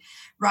they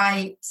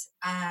write,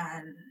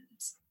 and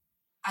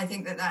I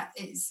think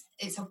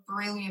it's a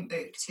brilliant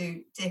book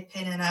to dip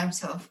in and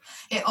out of.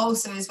 It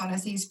also is one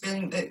of these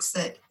brilliant books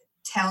that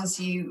tells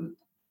you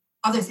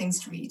other things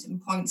to read and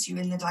points you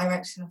in the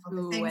direction of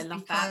other things. I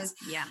love because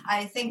that. Yeah.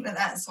 I think that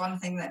that's one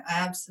thing that I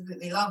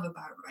absolutely love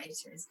about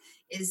writers,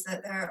 is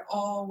that they're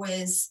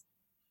always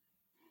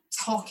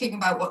talking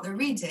about what they're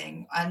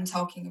reading and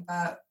talking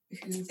about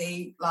who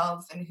they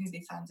love and who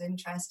they found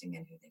interesting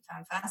and who they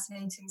found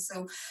fascinating.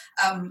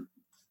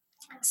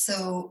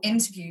 So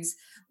interviews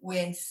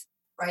with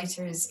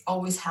writers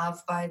always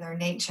have, by their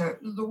nature,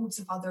 loads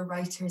of other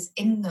writers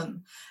in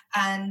them.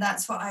 And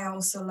that's what I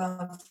also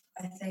love,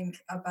 I think,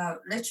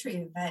 about literary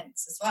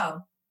events as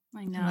well.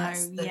 I know,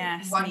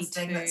 yes, one me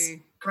thing too. That's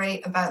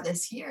great about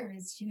this year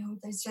is,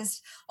 there's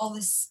just all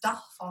this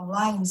stuff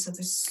online. So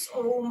there's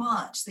so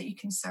much that you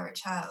can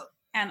search out.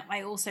 And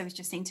I also was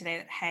just seeing today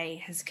that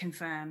Hay has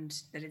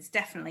confirmed that it's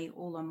definitely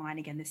all online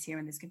again this year.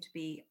 And there's going to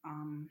be,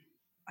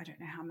 I don't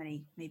know how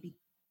many, maybe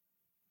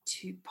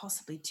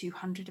possibly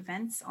 200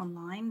 events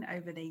online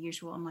over their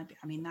usual online.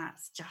 I mean,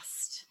 that's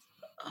just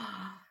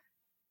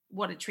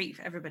what a treat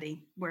for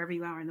everybody, wherever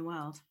you are in the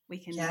world. We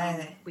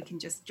can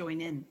just join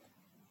in.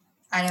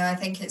 I know, I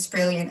think it's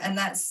brilliant. And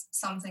that's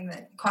something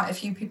that quite a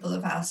few people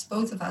have asked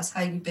both of us,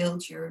 how you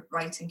build your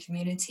writing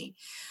community.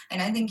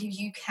 And I think if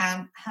you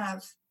can't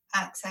have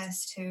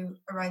access to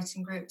a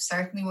writing group,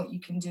 certainly what you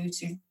can do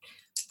to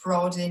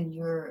broaden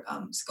your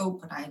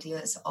scope and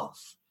ideas of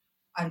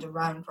and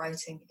around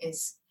writing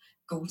is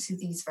go to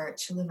these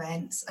virtual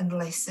events and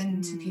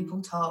listen to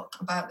people talk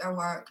about their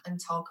work and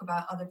talk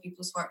about other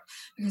people's work.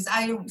 Because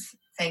I don't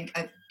think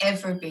I've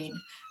ever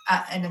been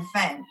at an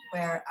event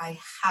where I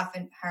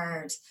haven't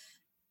heard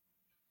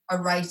a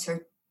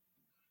writer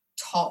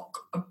talk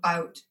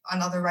about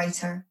another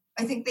writer.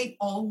 I think they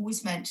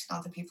always mention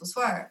other people's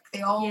work.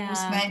 They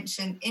always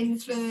mention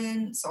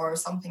influence or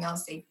something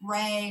else they've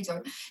read,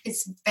 or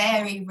it's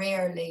very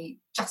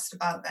rarely just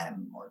about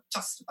them or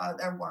just about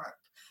their work.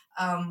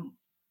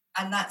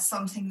 And that's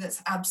something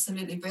that's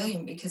absolutely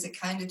brilliant, because it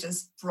kind of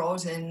just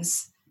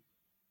broadens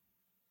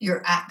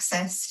your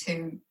access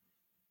to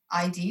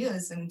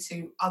ideas and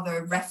to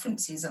other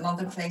references and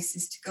other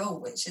places to go,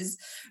 which is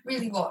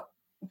really what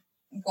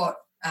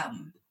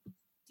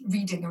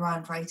reading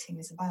around writing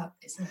is about,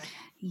 isn't it?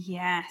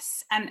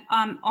 Yes. And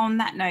on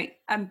that note,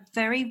 a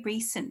very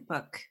recent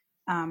book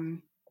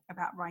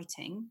about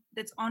writing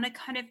that's on a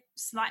kind of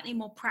slightly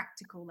more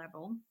practical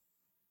level.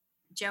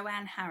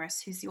 Joanne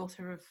Harris, who's the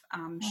author of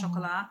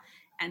Chocolat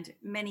and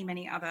many,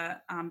 many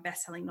other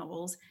best-selling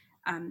novels.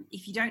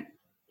 If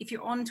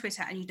you're on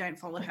Twitter and you don't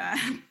follow her,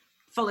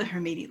 follow her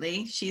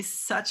immediately. She's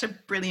such a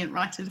brilliant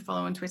writer to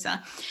follow on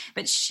Twitter.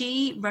 But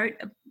she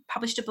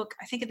published a book,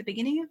 I think at the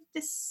beginning of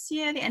this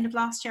year, the end of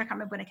last year, I can't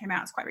remember when it came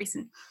out, it's quite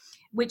recent,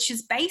 which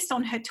is based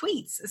on her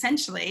tweets,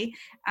 essentially,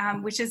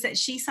 which is that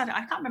she started,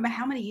 I can't remember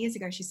how many years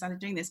ago she started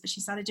doing this, but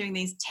she started doing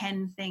these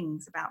 10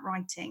 things about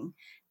writing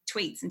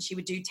tweets, and she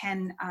would do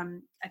 10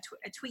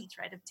 a tweet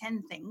thread of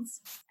 10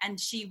 things, and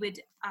she would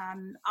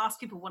ask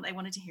people what they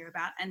wanted to hear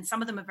about, and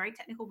some of them are very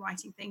technical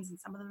writing things, and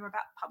some of them are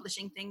about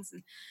publishing things,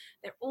 and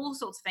they're all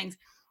sorts of things,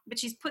 but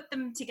she's put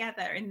them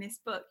together in this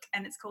book,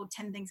 and it's called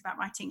 10 Things About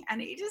Writing,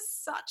 and it is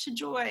such a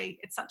joy.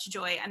 It's such a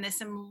joy, and there's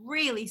some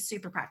really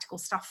super practical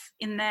stuff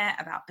in there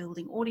about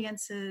building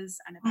audiences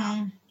and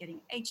about getting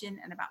an agent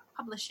and about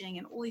publishing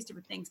and all these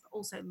different things, but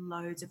also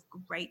loads of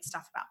great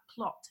stuff about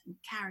plot and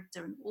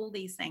character and all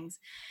these things.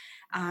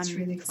 It's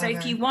really so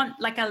if you want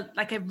like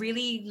a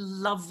really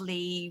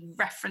lovely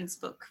reference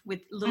book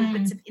with little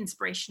bits of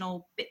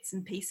inspirational bits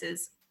and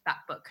pieces,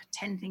 that book,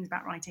 10 Things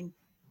About Writing,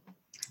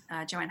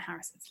 Joanne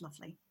Harris, it's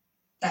lovely.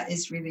 That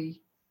is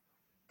really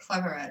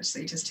clever,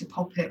 actually, just to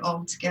pop it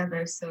all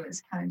together, so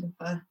it's kind of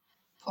a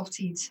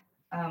potted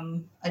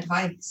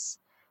advice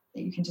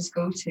that you can just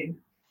go to.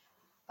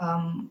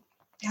 I'm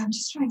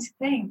just trying to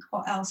think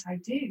what else I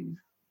do.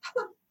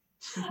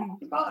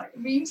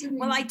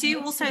 Well, I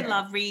do also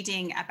love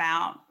reading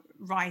about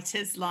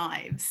writers'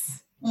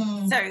 lives.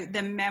 So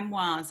the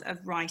memoirs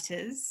of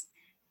writers.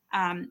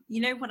 One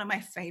of my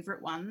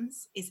favorite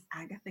ones is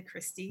Agatha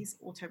Christie's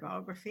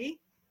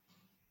autobiography.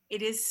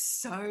 It is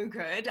so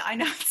good. I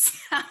know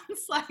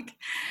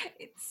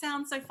it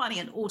sounds so funny,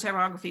 an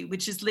autobiography,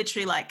 which is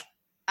literally like,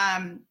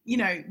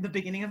 the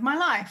beginning of my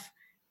life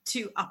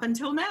to up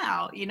until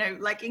now,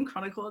 like in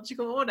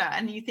chronological order.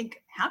 And you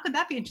think, how could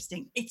that be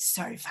interesting? It's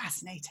so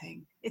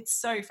fascinating. It's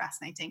so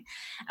fascinating.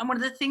 And one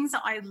of the things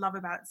that I love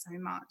about it so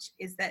much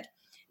is that,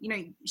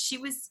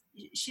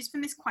 she's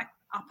from this quite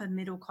upper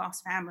middle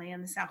class family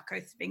on the south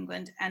coast of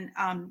England.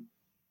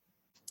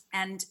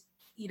 And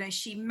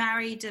she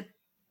married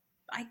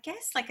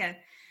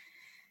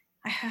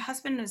her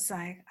husband was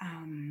like,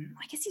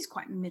 I guess he's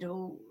quite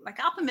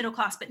upper middle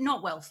class, but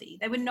not wealthy.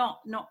 They were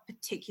not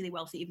particularly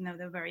wealthy, even though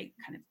they were very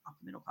kind of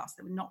upper middle class.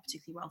 They were not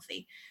particularly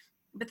wealthy.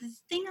 But the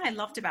thing I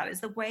loved about it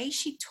is the way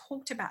she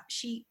talked about,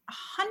 she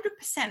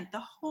 100% the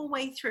whole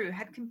way through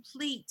had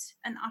complete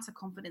and utter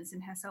confidence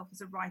in herself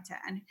as a writer,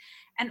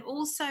 and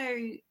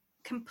also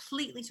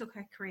completely took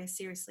her career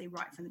seriously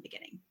right from the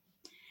beginning.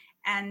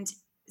 And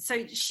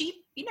so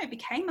she,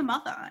 became a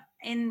mother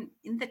in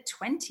the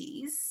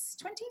 20s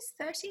or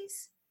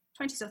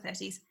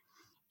 30s,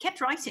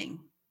 kept writing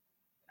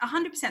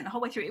 100% the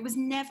whole way through. It was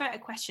never a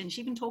question.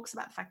 She even talks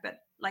about the fact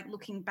that, like,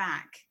 looking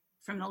back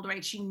from an older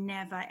age, she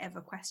never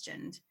ever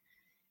questioned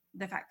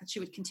the fact that she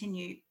would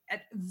continue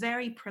at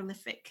very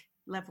prolific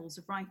levels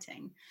of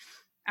writing.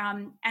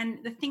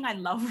 And the thing I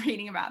love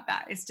reading about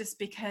that is just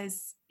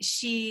because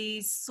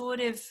she sort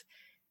of,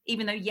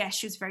 even though, yes,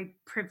 she was very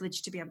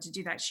privileged to be able to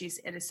do that, she's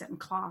at a certain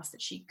class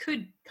that she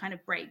could kind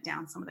of break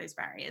down some of those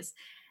barriers.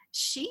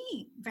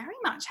 She very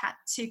much had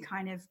to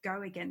kind of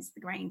go against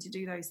the grain to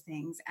do those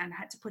things, and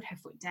had to put her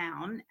foot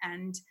down,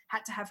 and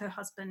had to have her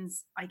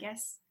husband's, I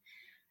guess,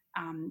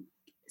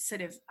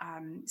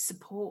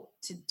 support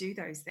to do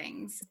those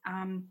things.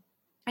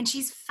 And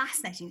she's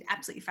fascinating,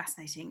 absolutely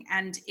fascinating.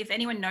 And if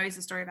anyone knows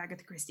the story of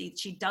Agatha Christie,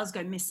 she does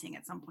go missing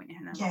at some point in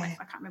her life.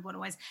 I can't remember what it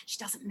was. She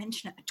doesn't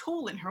mention it at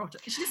all in her auto.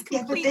 She just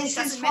completely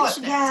doesn't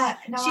mention it.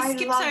 She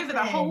skips over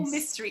the whole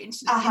mystery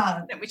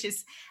incident, which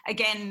is,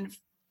 again,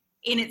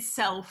 in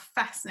itself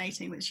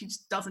fascinating that she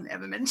just doesn't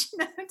ever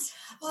mention it.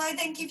 Well, I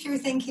think if you're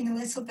thinking a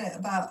little bit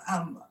about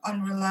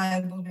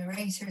unreliable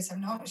narrators,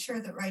 I'm not sure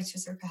that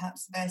writers are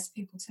perhaps the best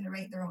people to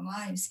narrate their own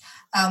lives,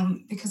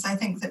 because I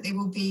think that they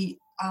will be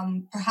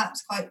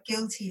perhaps quite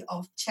guilty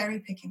of cherry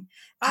picking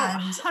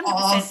and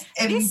 100%.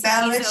 of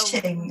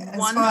embellishing as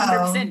well.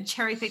 100%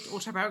 cherry picked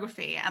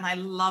autobiography, and I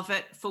love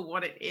it for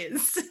what it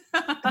is.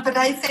 But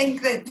I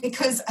think that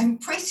because I'm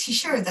pretty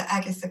sure that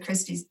Agatha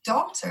Christie's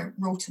daughter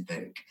wrote a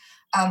book.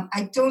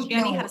 I don't know. She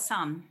only had a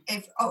son.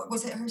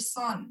 Was it her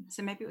son?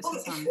 So maybe it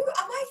was her son. Who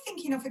am I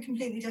thinking of? A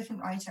completely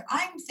different writer.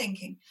 I'm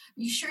thinking,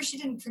 are you sure she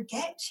didn't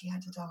forget she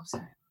had a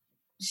daughter?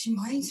 She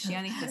might have. She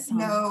only had a son.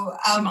 No,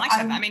 she might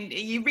have. I mean,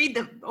 you read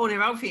the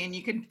autobiography and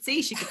you can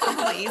see she could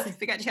probably easily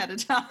forget she had a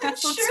child. I'm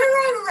sure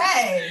I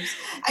read.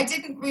 I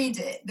didn't read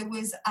it. There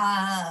was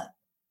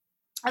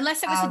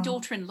unless it was a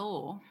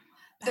daughter-in-law.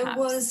 There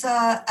was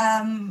a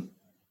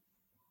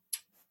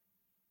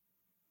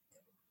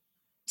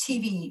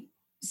TV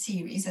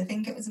series. I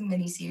think it was a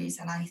mini-series,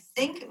 and I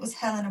think it was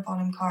Helena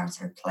Bonham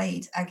Carter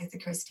played Agatha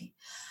Christie.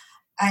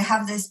 I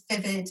have this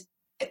vivid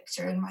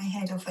picture in my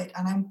head of it,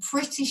 and I'm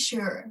pretty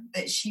sure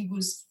that she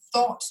was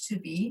thought to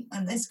be,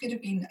 and this could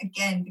have been,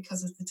 again,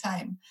 because of the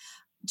time,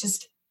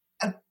 just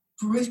a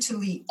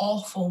brutally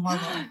awful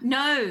mother.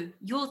 No,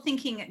 you're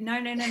thinking, no.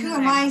 Who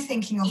am I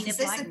thinking of? Enid Is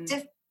this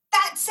Blyton.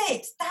 That's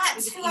it.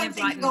 That's who I'm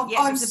thinking of. Yeah,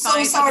 I'm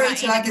so sorry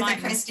to Agatha Blyton.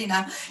 Christie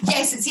now.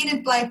 Yes, it's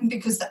Enid Blyton,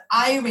 because the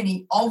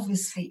irony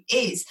obviously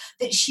is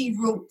that she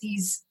wrote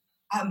these,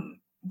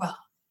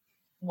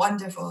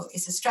 wonderful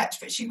is a stretch,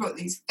 but she wrote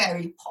these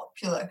very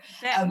popular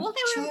they were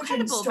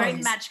incredible, stories.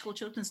 very magical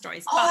children's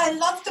stories. Oh, I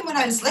loved them when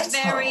I was little.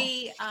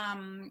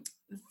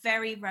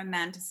 Very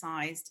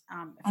romanticized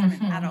from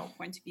an adult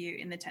point of view,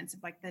 in the sense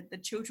of, like, the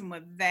children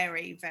were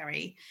very,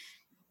 very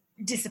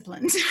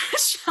disciplined,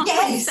 shall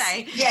we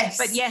say. Yes.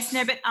 But yes,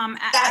 no, but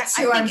that's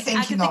who I'm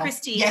thinking Agatha of.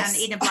 Christie and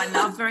Enid Blyton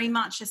are very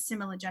much a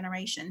similar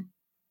generation.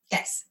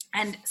 Yes.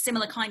 And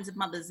similar kinds of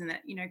mothers, in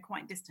that,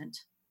 quite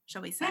distant,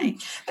 shall we say.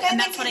 But and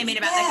that's what I mean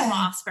about the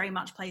class very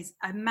much plays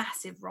a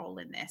massive role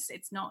in this.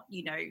 It's not,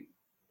 it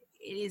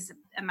is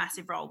a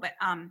massive role, but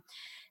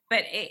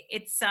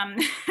it's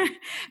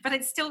but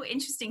it's still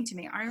interesting to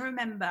me. I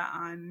remember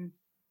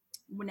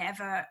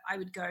whenever I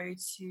would go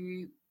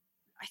to,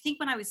 I think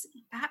when I was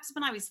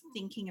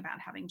thinking about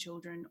having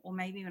children, or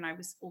maybe when I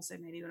was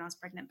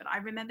pregnant, but I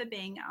remember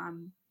being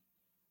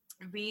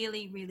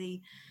really,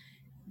 really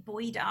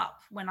buoyed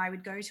up when I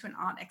would go to an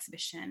art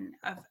exhibition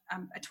of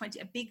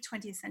a big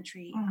 20th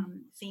century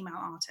female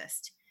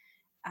artist.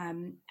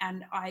 And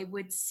I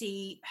would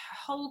see her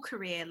whole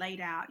career laid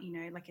out,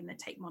 like in the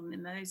Tate Modern,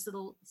 in those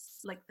little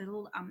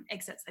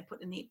excerpts they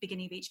put in the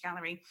beginning of each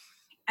gallery.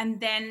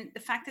 And then the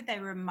fact that they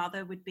were a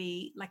mother would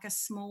be like a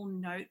small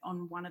note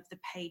on one of the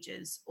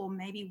pages, or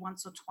maybe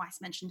once or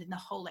twice mentioned in the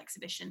whole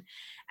exhibition.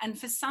 And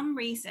for some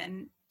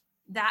reason,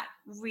 that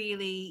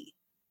really,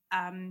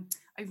 I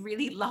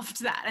really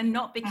loved that. And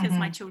not because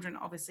my children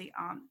obviously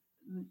aren't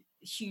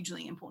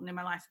hugely important in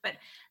my life, but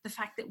the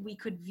fact that we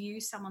could view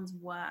someone's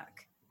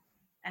work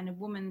and a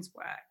woman's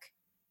work,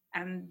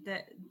 and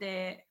that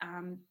they're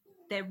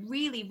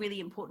really, really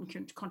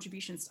important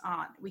contributions to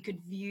art. We could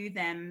view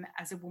them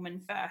as a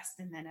woman first,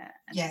 and then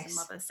as a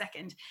mother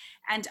second.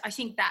 And I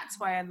think that's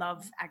why I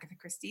love Agatha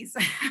Christie's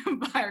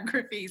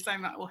biography so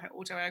much, or her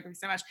autobiography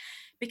so much,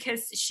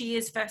 because she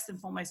is first and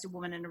foremost a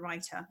woman and a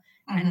writer,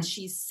 and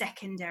she's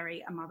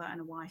secondary, a mother and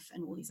a wife,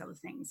 and all these other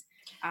things.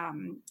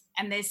 And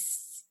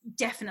there's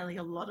definitely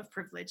a lot of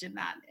privilege in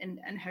that, and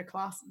her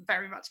class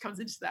very much comes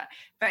into that.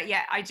 But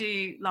yeah, I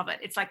do love it.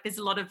 It's like there's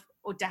a lot of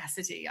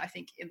audacity, I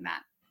think, in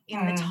that.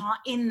 In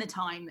the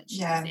time that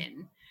she was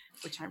in,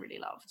 which I really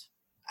loved.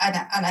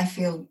 And I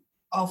feel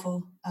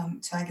awful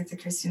to Agatha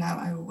Christie now.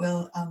 I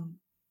will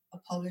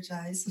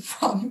apologise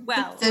from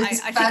I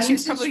think she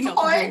was probably not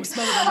the worst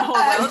mother in the whole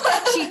world.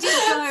 She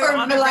did go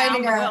on a round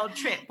the world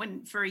trip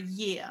for a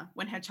year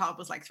when her child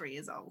was like 3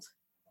 years old.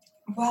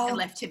 Well, and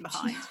left him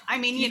behind. I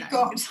mean,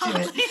 got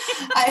to it.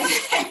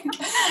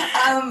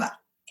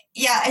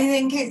 I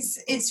think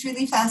it's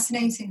really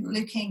fascinating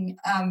looking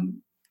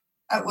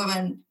at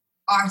women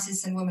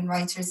artists and women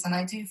writers, and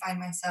I do find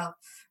myself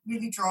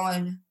really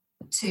drawn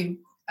to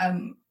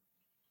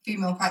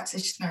female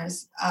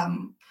practitioners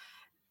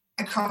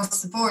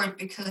across the board,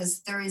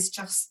 because there is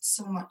just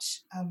so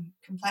much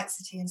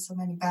complexity and so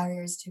many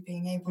barriers to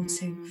being able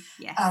to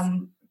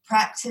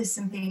practice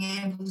and being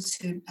able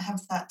to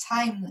have that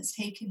time that's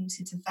taken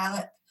to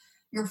develop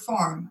your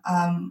form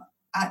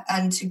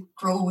and to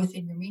grow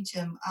within your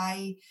medium.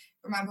 I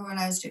remember when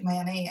I was doing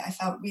my MA, I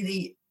felt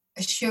really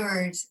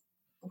assured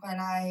when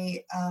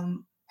I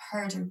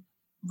heard a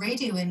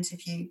radio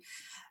interview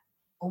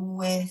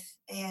with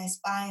A.S.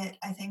 Byatt,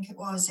 I think it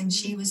was, and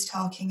she was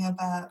talking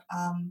about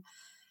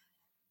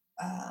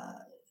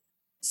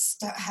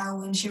how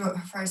when she wrote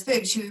her first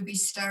book, she would be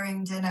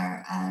stirring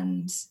dinner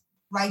and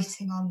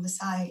writing on the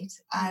side.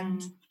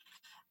 And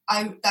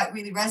that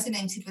really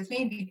resonated with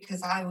me,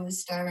 because I was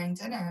stirring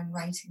dinner and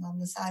writing on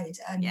the side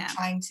and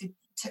trying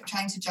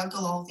to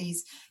juggle all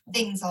these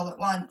things all at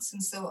once.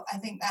 And so I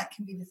think that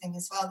can be the thing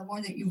as well. The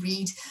more that you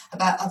read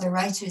about other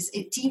writers,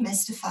 it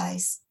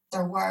demystifies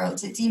their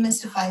world, it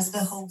demystifies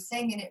the whole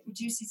thing, and it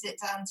reduces it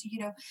down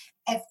to,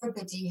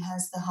 everybody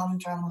has the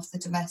humdrum of the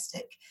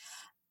domestic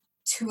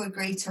to a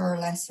greater or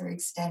lesser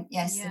extent.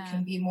 Yes, there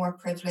can be more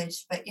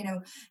privileged, but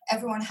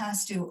everyone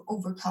has to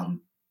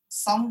overcome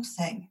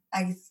something.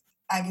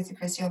 Agatha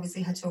Christie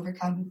obviously had to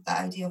overcome the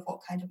idea of what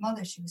kind of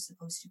mother she was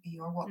supposed to be,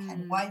 or what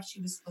kind of wife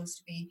she was supposed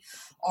to be,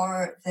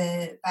 or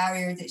the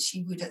barrier that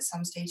she would at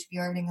some stage be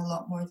earning a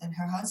lot more than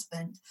her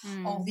husband.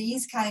 All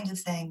these kind of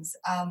things.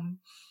 And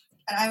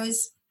I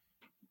was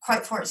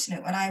quite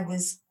fortunate when I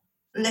was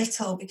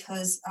little,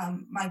 because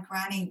my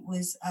granny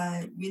was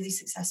a really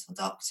successful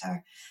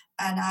doctor,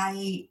 and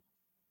I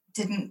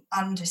didn't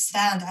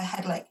understand. I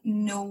had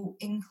no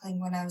inkling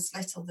when I was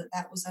little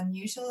that was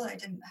unusual. I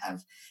didn't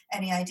have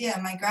any idea.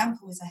 My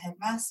grandpa was a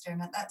headmaster,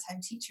 and at that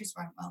time teachers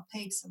weren't well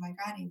paid, so my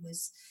granny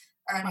was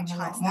earning a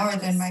lot more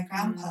than my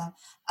grandpa.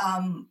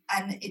 And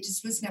it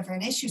just was never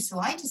an issue. So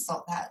I just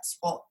thought that's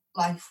what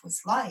life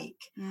was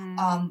like,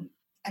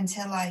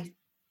 until I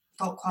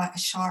got quite a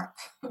sharp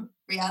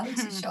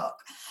reality shock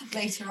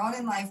later on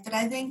in life. But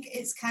I think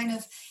it's kind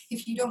of,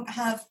 if you don't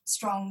have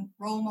strong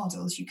role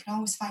models, you can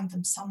always find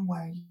them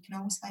somewhere. You can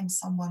always find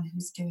someone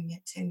who's doing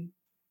it too.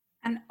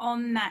 And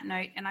on that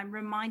note, and I'm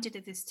reminded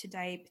of this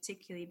today,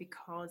 particularly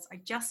because I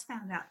just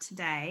found out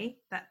today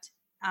that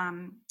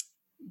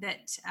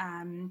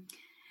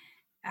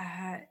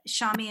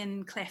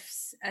Charmian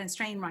Cliff's,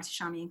 Australian writer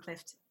Charmian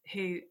Cliff,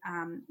 who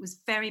was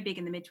very big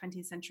in the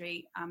mid-20th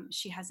century.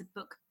 She has a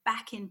book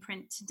back in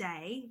print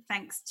today,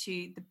 thanks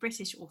to the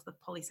British author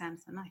Polly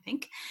Samson, I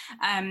think.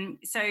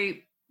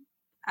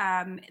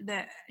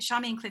 The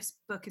Charmian Cliff's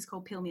book is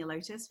called Peel Me a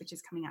Lotus, which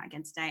is coming out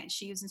again today. And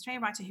she was an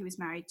Australian writer who was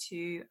married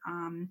to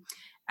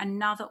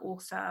another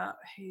author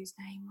whose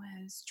name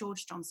was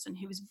George Johnston,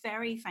 who was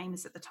very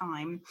famous at the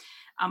time.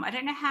 I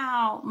don't know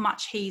how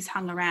much he's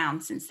hung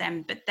around since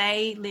then, but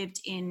they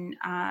lived in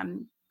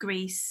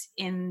Greece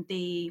in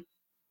the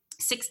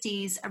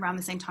 60s, around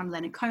the same time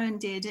Leonard Cohen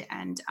did,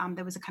 and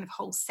there was a kind of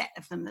whole set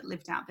of them that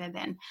lived out there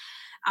then.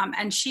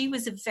 And she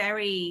was a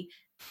very,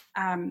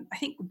 I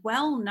think,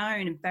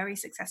 well-known and very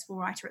successful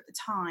writer at the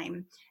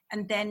time.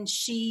 And then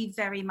she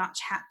very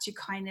much had to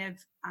kind of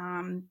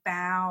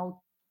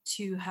bow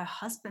to her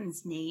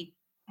husband's need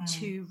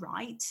to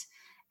write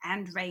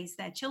and raise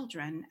their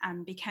children,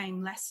 and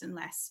became less and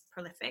less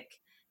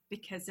prolific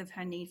because of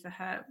her need for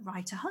her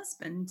writer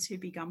husband to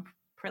become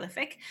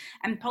prolific.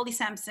 And Polly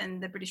Samson,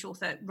 the British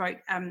author, wrote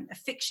a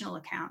fictional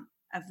account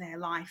of their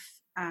life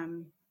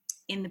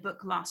in the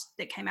book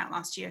that came out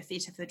last year,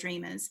 Theatre for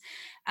Dreamers.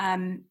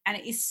 And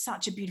it is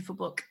such a beautiful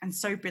book and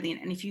so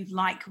brilliant. And if you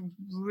like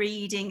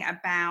reading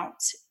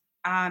about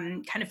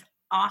kind of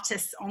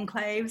artists'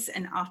 enclaves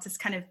and artists'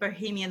 kind of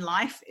bohemian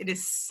life, it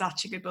is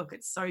such a good book.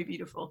 It's so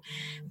beautiful.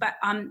 But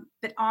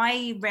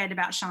I read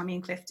about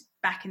Charmian Cliff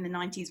back in the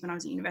 90s when I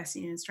was at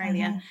university in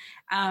Australia.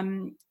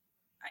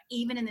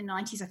 Even in the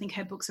 90s, I think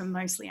her books were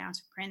mostly out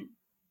of print.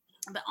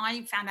 But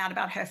I found out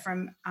about her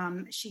from,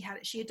 she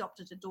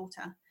adopted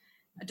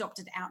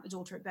out a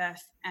daughter at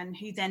birth, and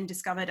who then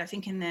discovered, I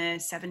think in the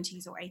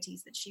 70s or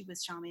 80s, that she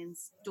was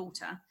Charmian's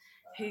daughter,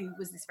 who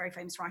was this very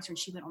famous writer, and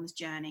she went on this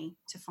journey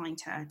to find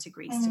her to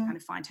Greece to kind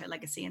of find her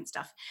legacy and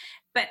stuff.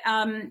 But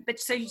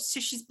so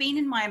she's been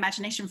in my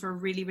imagination for a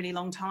really, really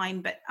long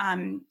time. But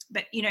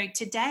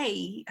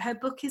today her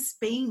book is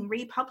being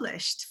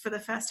republished for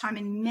the first time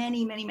in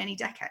many, many, many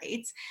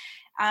decades.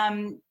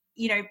 And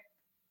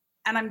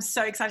I'm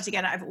so excited to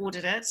get it. I've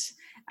ordered it.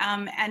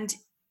 And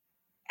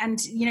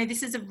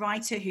this is a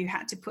writer who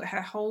had to put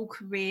her whole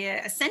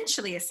career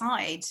essentially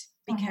aside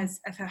because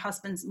of her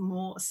husband's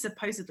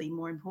supposedly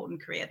more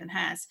important career than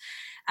hers.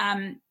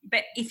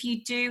 But if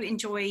you do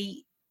enjoy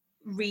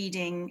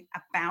reading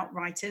about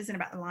writers and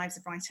about the lives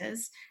of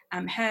writers,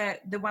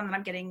 the one that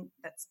I'm getting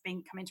that's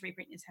been coming to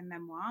reprint is her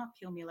memoir,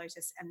 Peel Me a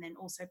Lotus, and then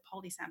also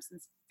Polly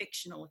Samson's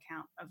fictional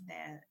account of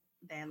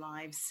their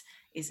lives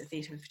is A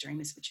Theatre for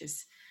Dreamers, which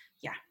is,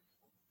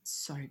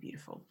 so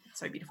beautiful.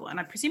 And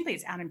I presumably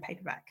it's out in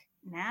paperback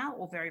now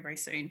or very, very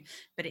soon,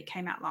 but it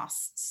came out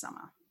last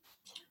summer.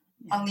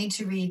 Yeah. I'll need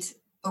to read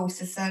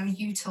both of them.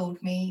 You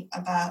told me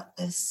about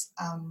this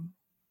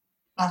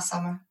last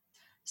summer.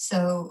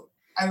 So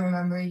I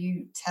remember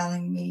you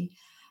telling me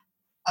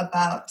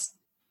about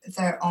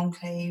their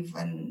enclave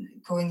and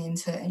going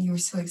into it, and you were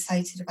so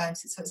excited about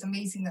it. So it's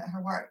amazing that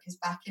her work is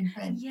back in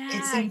print.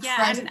 It's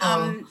incredible.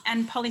 Yeah.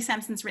 And Polly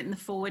Sampson's written the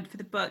foreword for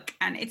the book,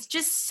 and it's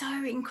just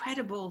so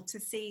incredible to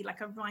see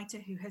like a writer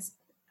who has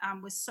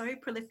was so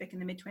prolific in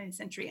the mid-20th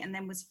century and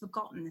then was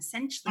forgotten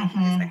essentially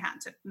because they had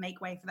to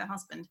make way for their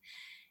husband,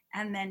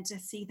 and then to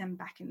see them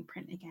back in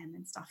print again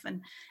and stuff.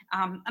 And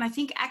I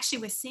think actually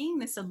we're seeing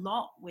this a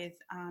lot with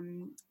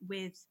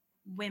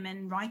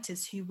women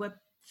writers who were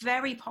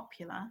very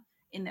popular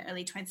in the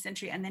early 20th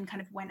century and then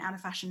kind of went out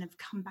of fashion, have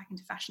come back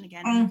into fashion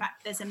again. In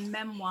fact, there's a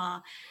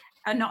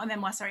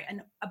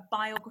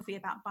biography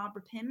about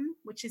Barbara Pym,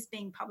 which is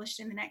being published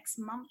in the next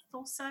month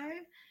or so.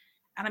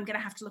 And I'm going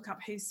to have to look up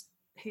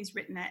who's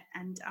written it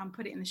and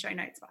put it in the show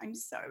notes. But I'm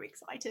so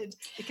excited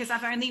because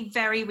I've only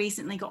very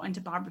recently got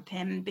into Barbara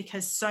Pym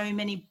because so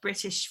many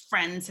British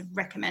friends have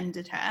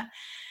recommended her.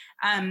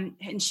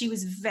 And she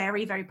was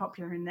very, very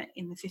popular in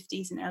the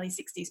 50s and early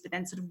 60s, but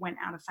then sort of went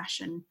out of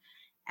fashion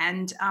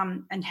and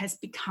has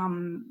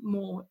become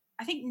more,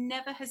 I think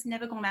has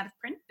never gone out of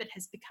print, but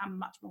has become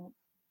much more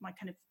like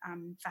kind of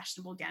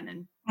fashionable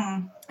again.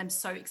 And I'm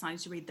so excited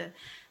to read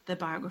the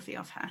biography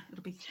of her.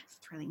 It'll be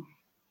thrilling.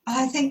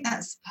 I think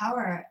that's the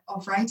power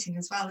of writing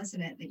as well,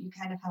 isn't it? That you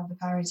kind of have the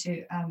power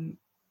to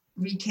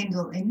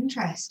rekindle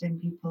interest in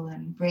people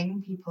and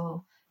bring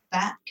people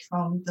back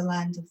from the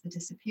land of the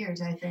disappeared.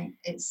 I think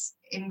it's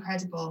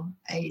incredible.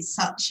 It's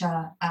such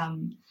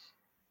an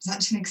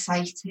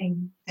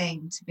exciting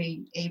thing to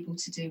be able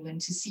to do and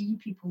to see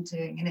people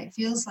doing. And it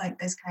feels like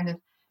this kind of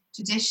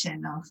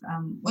tradition of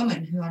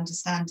women who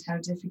understand how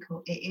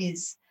difficult it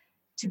is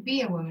to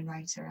be a woman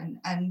writer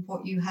and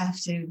what you have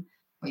to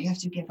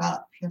give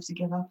up. You have to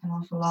give up an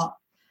awful lot.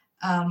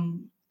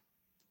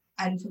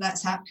 And for that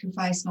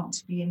sacrifice not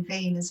to be in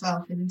vain as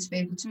well, for them to be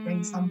able to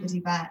bring somebody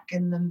back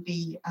and them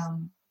be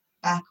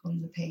back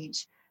on the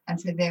page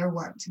and for their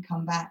work to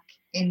come back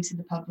into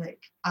the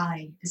public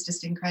eye is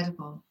just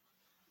incredible.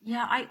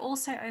 Yeah, I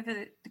also over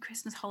the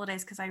Christmas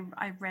holidays, because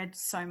I read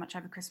so much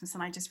over Christmas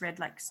and I just read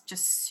like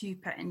just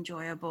super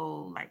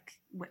enjoyable, like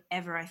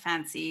whatever I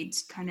fancied,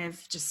 kind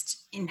of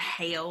just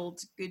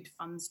inhaled good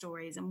fun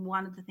stories. And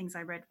one of the things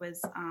I read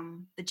was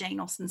the Jane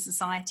Austen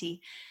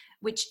Society,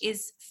 which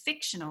is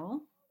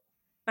fictional,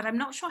 but I'm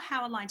not sure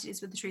how aligned it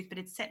is with the truth, but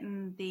it's set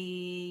in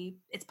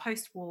it's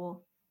post-war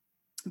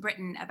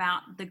Britain,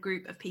 about the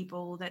group of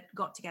people that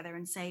got together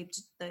and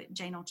saved the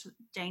Jane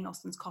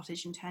Austen's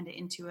cottage and turned it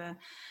into a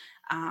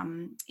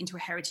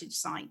heritage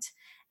site.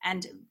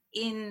 And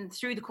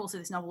through the course of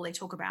this novel, they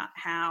talk about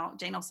how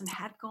Jane Austen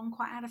had gone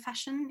quite out of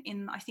fashion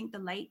in, I think, the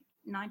late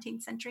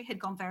 19th century, had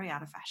gone very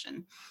out of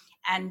fashion.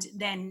 And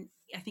then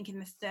I think in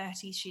the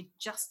 30s, she'd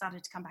just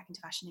started to come back into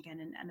fashion again,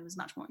 and there was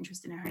much more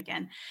interest in her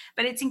again.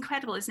 But it's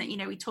incredible, isn't it? You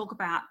know, we talk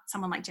about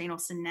someone like Jane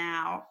Austen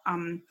now,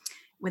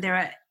 with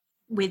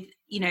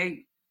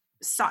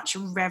such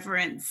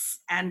reverence,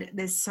 and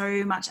there's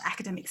so much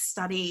academic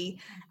study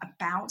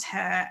about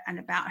her and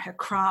about her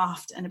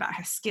craft and about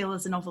her skill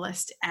as a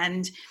novelist,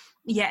 and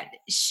yet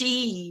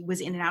she was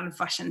in and out of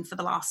fashion for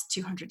the last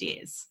 200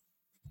 years.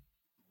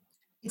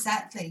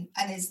 Exactly.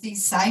 And it's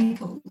these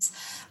cycles,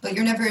 but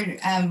you're never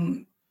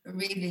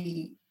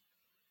really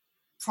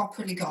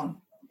properly gone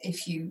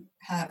if you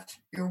have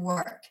your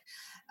work,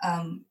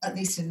 at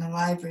least in the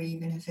library,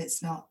 even if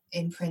it's not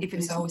in print.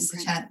 There's always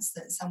the chance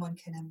that someone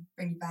can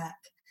bring you back,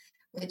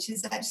 which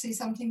is actually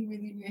something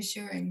really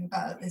reassuring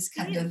about this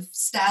kind of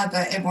stab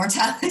at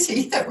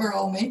immortality that we're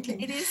all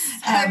making. It is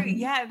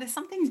there's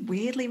something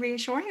weirdly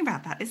reassuring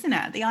about that, isn't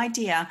it? The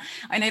idea,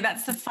 I know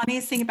that's the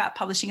funniest thing about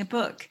publishing a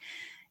book,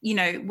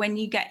 when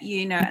you get,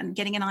 and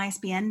getting an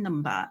ISBN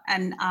number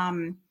and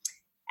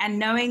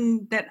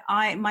knowing that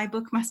my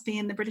book must be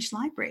in the British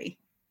Library.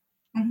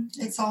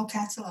 It's all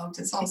catalogued,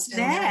 it's all still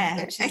there,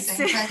 which is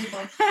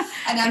incredible.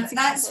 And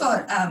that's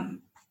what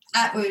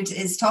Atwood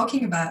is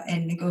talking about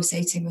in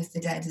Negotiating with the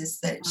Dead,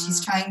 is that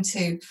she's trying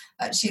to,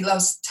 she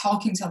loves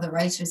talking to other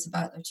writers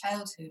about their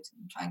childhood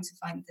and trying to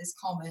find this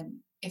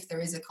common, if there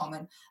is a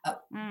common, at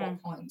what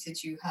point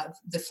did you have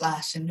the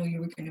flash and know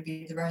you were going to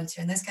be the writer,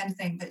 and this kind of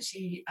thing. But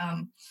she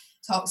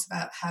talks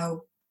about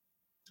how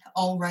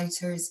all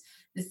writers,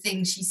 the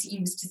thing she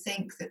seems to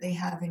think that they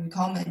have in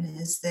common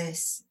is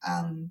this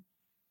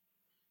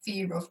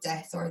fear of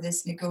death, or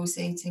this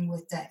negotiating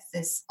with death,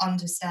 this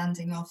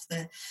understanding of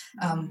the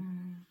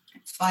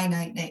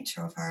finite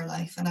nature of our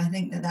life. And I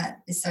think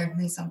that is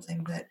certainly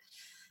something that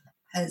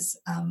has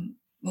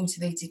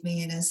motivated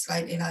me in a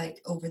slightly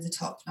like over the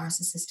top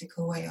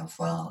narcissistical way of,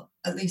 well,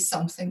 at least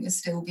something will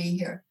still be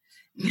here,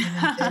 even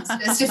if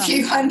it's just a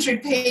few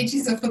hundred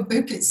pages of a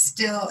book. It's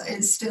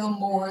still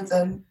more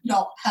than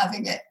not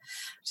having it,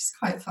 which is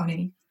quite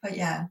funny. But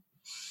yeah.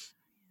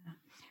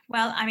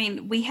 Well, I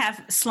mean, we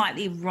have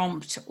slightly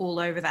romped all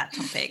over that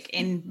topic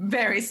in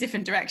various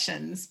different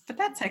directions, but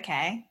that's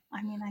okay.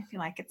 I mean, I feel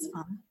like it's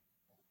fun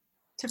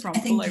to I romp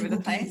all think over it the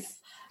will be place.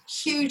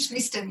 hugely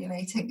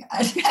stimulating,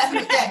 and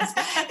yes,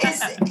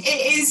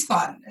 it is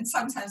fun. And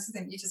sometimes I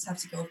think you just have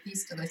to go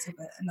east a little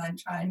bit and then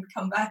try and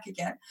come back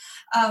again.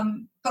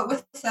 But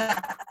with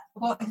that,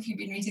 what have you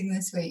been reading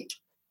this week?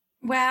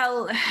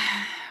 Well,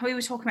 we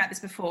were talking about this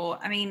before.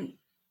 I mean,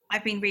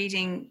 I've been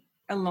reading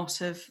a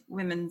lot of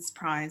women's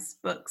prize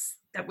books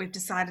that we've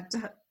decided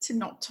to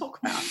not talk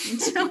about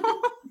until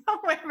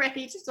we're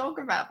ready to talk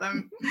about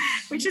them,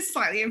 which is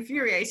slightly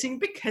infuriating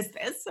because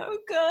they're so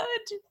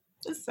good.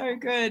 They're so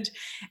good.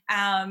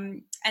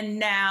 And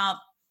now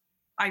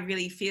I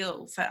really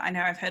feel I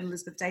know I've heard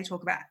Elizabeth Day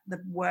talk about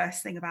the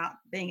worst thing about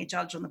being a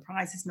judge on the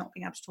prize is not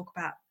being able to talk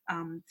about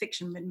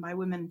fiction written by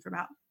women for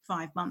about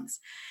 5 months.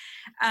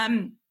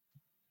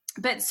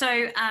 But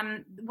so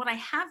what I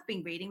have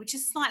been reading, which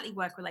is slightly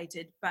work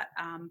related, but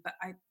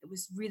it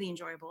was really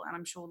enjoyable, and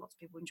I'm sure lots of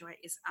people enjoy it,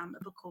 is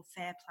a book called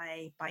Fair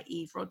Play by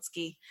Eve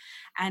Rodsky,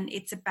 and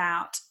it's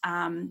about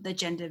the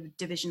gender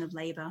division of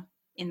labour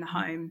in the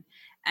home,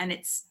 and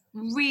it's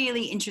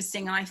really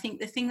interesting. And I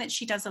think the thing that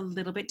she does a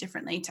little bit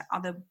differently to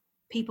other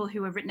people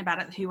who have written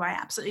about it, who I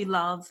absolutely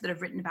love, that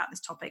have written about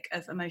this topic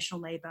of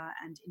emotional labour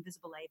and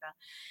invisible labour,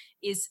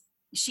 is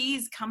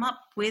she's come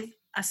up with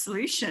a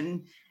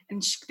solution.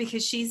 And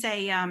because she's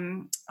a,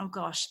 I'm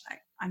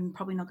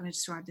probably not going to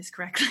describe this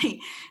correctly,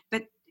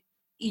 but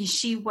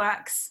she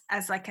works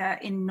as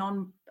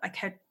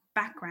her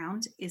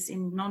background is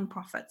in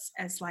non-profits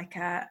as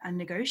a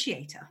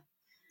negotiator.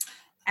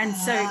 And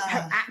so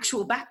her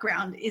actual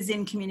background is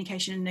in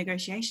communication and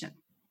negotiation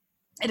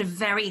at a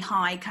very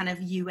high kind of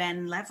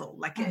UN level,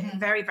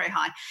 very, very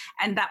high.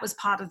 And that was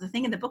part of the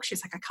thing in the book.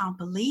 She's like, I can't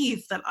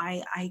believe that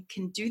I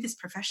can do this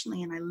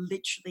professionally, and I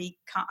literally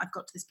can't. I've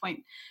got to this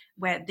point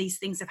where these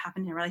things have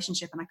happened in a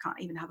relationship and I can't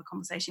even have a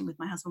conversation with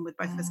my husband with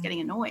both of us getting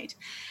annoyed.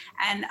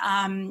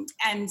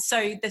 And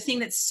so the thing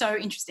that's so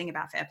interesting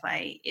about Fair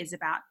Play is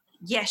about,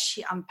 yes,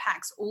 she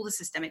unpacks all the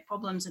systemic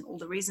problems and all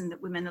the reason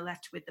that women are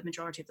left with the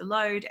majority of the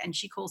load, and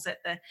she calls it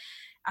the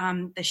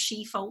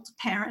she-fault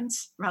parent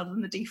rather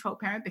than the default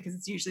parent, because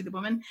it's usually the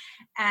woman,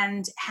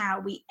 and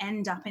how we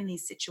end up in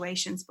these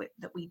situations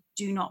that we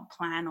do not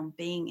plan on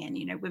being in.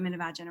 You know, women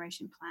of our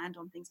generation planned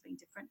on things being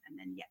different, and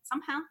then yet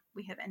somehow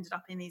we have ended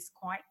up in these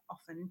quite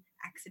often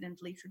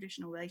accidentally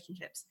traditional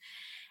relationships.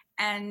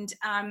 And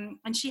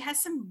she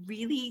has some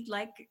really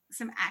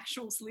some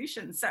actual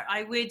solutions. So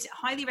I would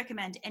highly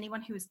recommend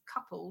anyone who is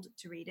coupled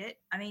to read it.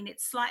 I mean,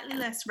 it's slightly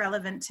less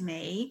relevant to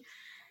me,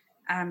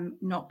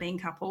 not being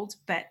coupled,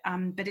 but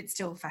it's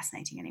still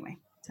fascinating anyway.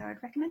 So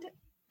I'd recommend it.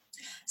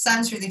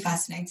 Sounds really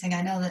fascinating.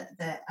 I know that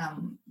the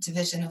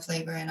division of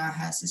labour in our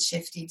house has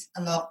shifted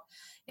a lot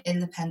in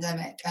the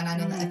pandemic, and I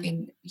know that I've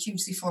been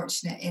hugely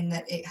fortunate in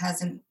that it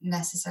hasn't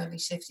necessarily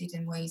shifted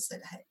in ways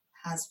that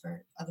has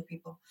for other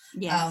people.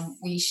 Yes.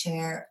 We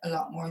share a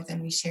lot more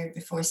than we shared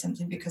before,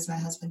 simply because my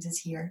husband is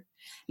here.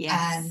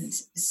 Yes. And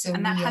so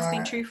that has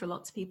been true for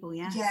lots of people.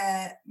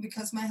 Yeah,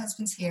 because my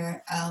husband's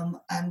here,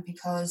 and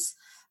because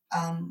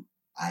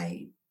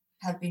I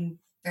have been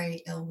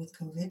very ill with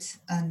COVID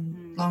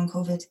and long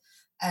COVID,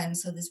 and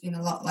so there's been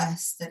a lot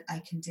less that I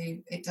can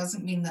do. It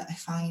doesn't mean that I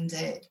find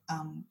it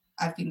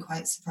I've been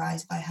quite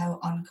surprised by how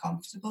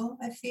uncomfortable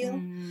I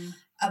feel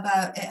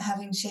about it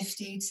having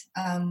shifted,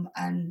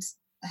 and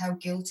how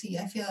guilty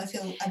I feel.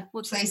 I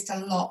placed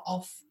a lot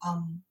of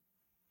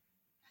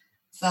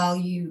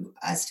value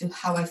as to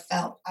how I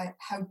felt,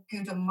 how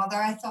good a mother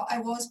I thought I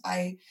was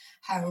by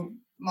how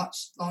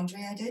much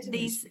laundry I did.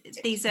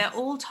 These are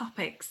all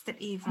topics that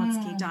Eve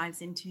Rodsky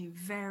dives into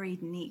very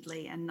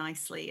neatly and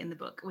nicely in the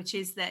book, which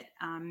is that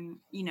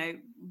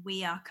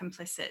we are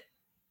complicit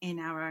in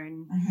our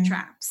own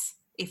traps,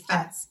 if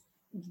that's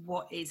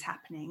what is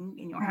happening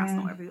in your house.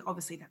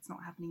 Obviously that's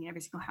not happening in every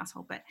single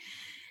household, but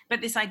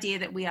this idea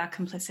that we are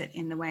complicit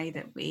in the way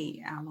that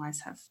our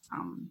lives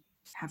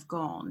have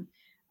gone,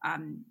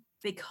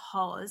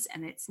 because,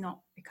 and it's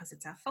not because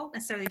it's our fault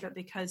necessarily, but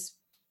because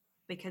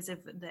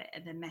of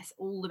the mess,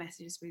 all the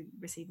messages we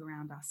receive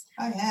around us,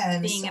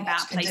 being so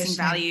about placing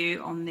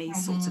value on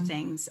these sorts of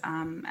things,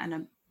 and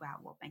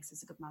about what makes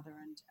us a good mother,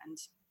 and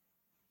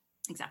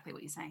exactly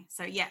what you say.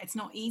 So yeah, it's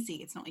not easy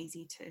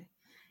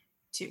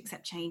to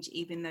accept change,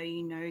 even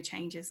though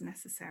change is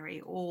necessary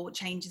or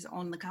change is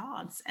on the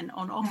cards and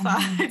on offer.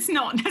 It's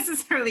not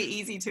necessarily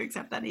easy to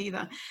accept that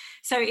either.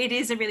 So it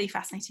is a really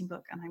fascinating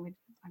book, and I would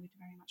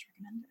very much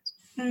recommend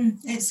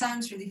it. It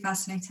sounds really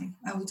fascinating.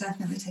 I will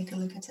definitely take a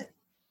look at it.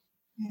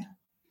 Yeah,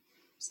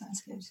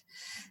 sounds good.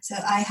 So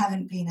I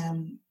haven't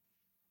been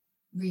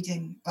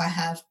reading.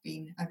 I've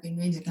been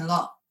reading a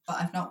lot, but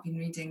I've not been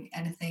reading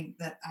anything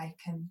that I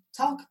can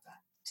talk about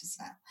just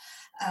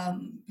now,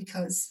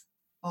 because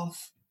of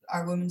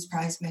our Women's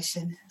Prize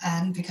mission,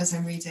 and because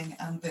I'm reading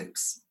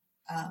books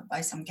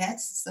by some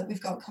guests that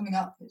we've got coming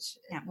up, which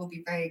will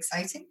be very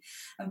exciting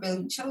and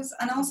brilliant shows,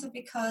 and also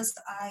because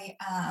I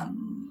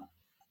am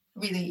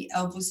really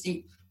elbows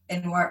deep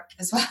in work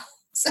as well.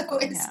 So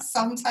it's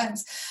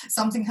sometimes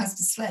something has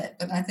to slip,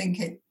 and I think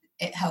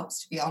it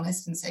helps to be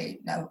honest and say,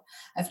 no,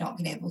 I've not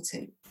been able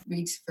to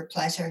read for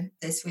pleasure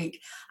this week.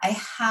 I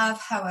have,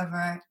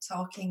 however,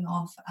 talking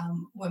of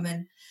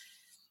women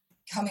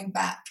coming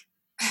back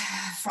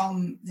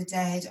from the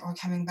dead or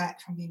coming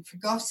back from being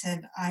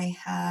forgotten, I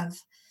have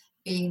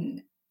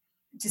been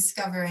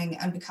discovering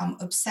and become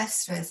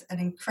obsessed with an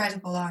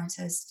incredible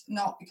artist,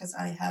 not because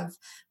I have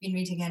been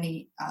reading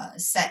any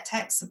set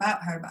texts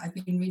about her, but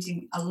I've been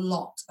reading a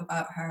lot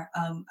about her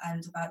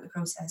and about the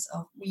process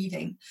of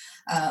weaving,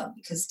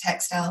 because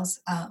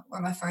textiles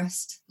were my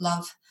first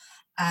love.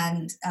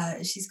 And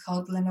she's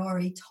called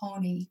Lenore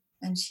Tawney,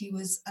 and she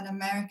was an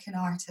American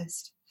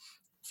artist,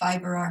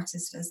 fiber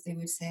artist, as they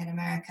would say in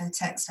America,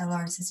 textile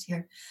artist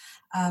here.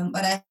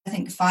 But I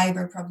think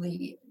fiber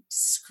probably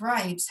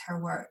describes her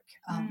work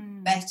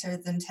better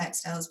than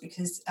textiles,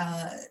 because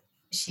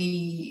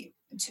she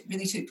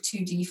really took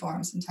 2D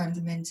forms and turned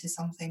them into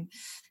something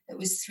that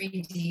was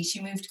 3D.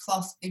 She moved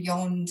cloth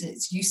beyond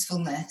its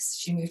usefulness.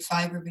 She moved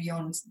fiber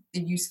beyond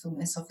the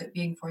usefulness of it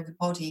being for the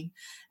body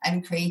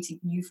and created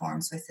new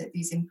forms with it,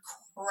 these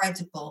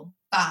incredible,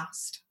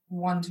 vast,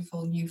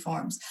 wonderful new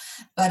forms.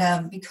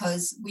 But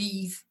because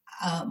weave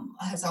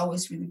has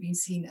always really been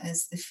seen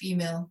as the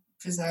female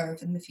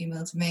preserve in the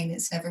female domain,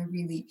 it's never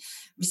really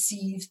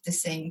received the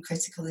same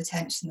critical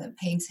attention that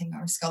painting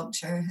or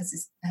sculpture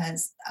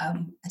has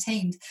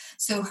attained.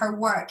 So her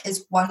work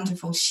is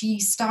wonderful. She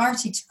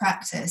started to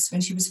practice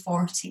when she was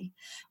 40,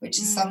 which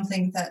is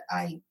something that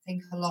I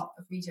think a lot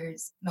of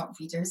listeners,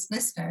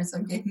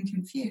 I'm getting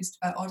confused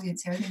about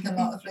audience here, I think a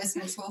lot of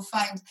listeners will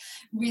find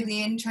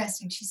really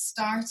interesting. She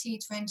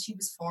started when she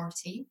was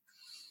 40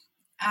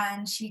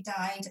 and she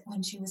died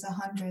when she was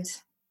 100.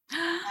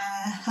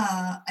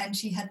 And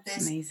she had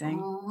this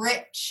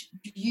rich,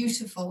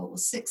 beautiful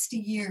 60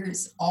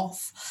 years of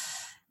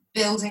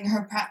building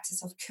her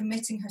practice, of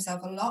committing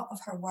herself. A lot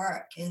of her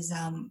work is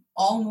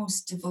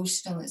almost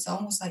devotional. It's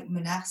almost like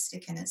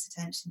monastic in its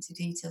attention to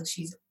detail.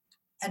 She's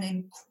an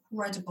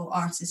incredible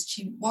artist.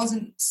 She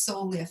wasn't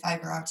solely a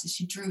fiber artist.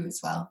 She drew as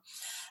well,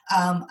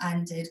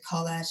 and did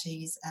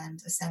collages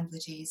and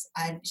assemblages.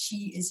 And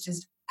she is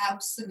just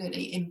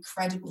absolutely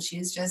incredible. She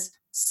has just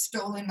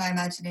stolen my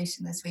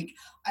imagination this week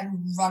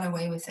and run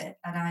away with it.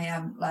 And I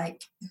am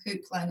like hook,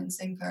 line and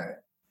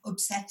sinker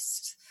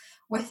obsessed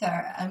with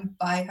her and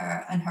by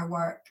her and her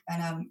work.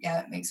 And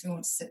it makes me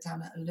want to sit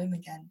down at a loom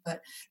again.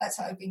 But that's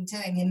what I've been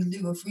doing in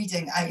lieu of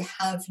reading. I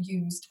have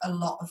used a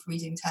lot of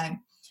reading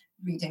time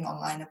reading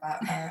online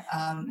about her.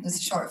 There's a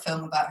short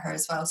film about her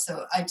as well.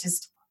 So I've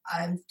just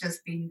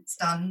been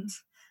stunned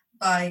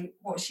by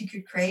what she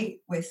could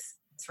create with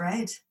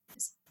thread.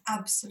 It's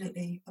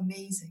absolutely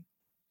amazing.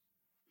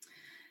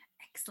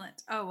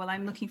 Excellent. Oh, well,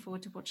 I'm looking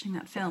forward to watching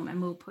that film,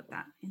 and we'll put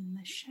that in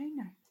the show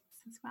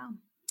notes as well.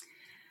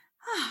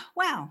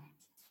 Wow.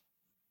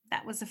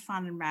 That was a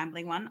fun and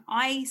rambling one.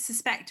 I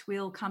suspect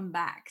we'll come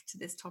back to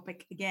this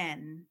topic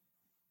again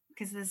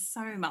because there's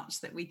so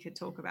much that we could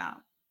talk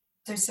about.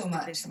 There's so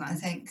much. I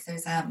think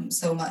there's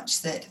so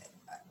much that,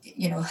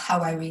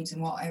 how I read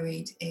and what I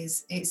read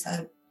it's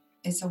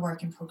a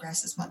work in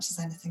progress as much as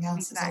anything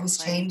else. Exactly. It's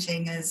always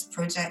changing as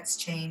projects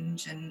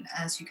change and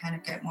as you kind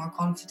of get more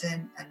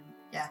confident. And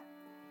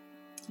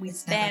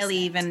we've barely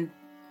even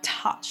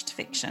touched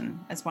fiction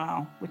as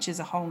well, which is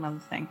a whole nother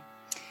thing.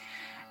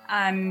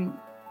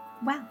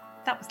 Well,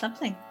 that was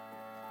lovely.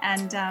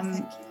 And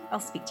I'll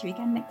speak to you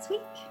again next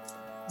week.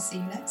 I'll see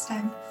you next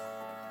time.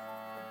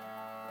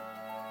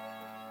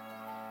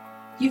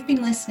 You've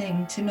been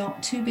listening to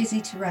Not Too Busy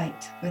to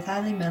Write with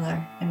Ali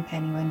Miller and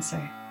Penny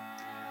Windsor.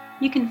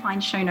 You can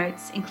find show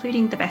notes,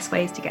 including the best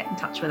ways to get in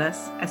touch with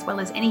us, as well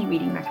as any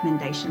reading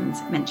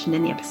recommendations mentioned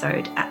in the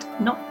episode at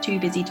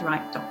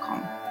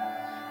nottoobusytowrite.com.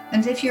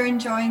 And if you're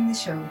enjoying the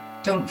show,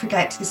 don't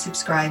forget to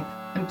subscribe,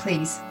 and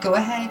please go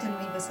ahead and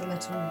leave us a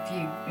little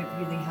review. It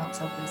really helps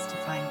others to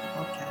find the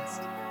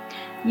podcast.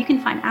 You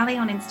can find Ali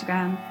on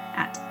Instagram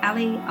at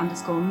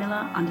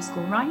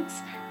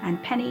Ali_Miller_writes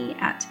and Penny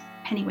at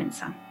Penny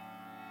Windsor.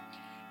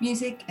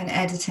 Music and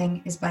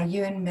editing is by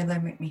Ewan Miller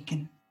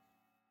McMeekin.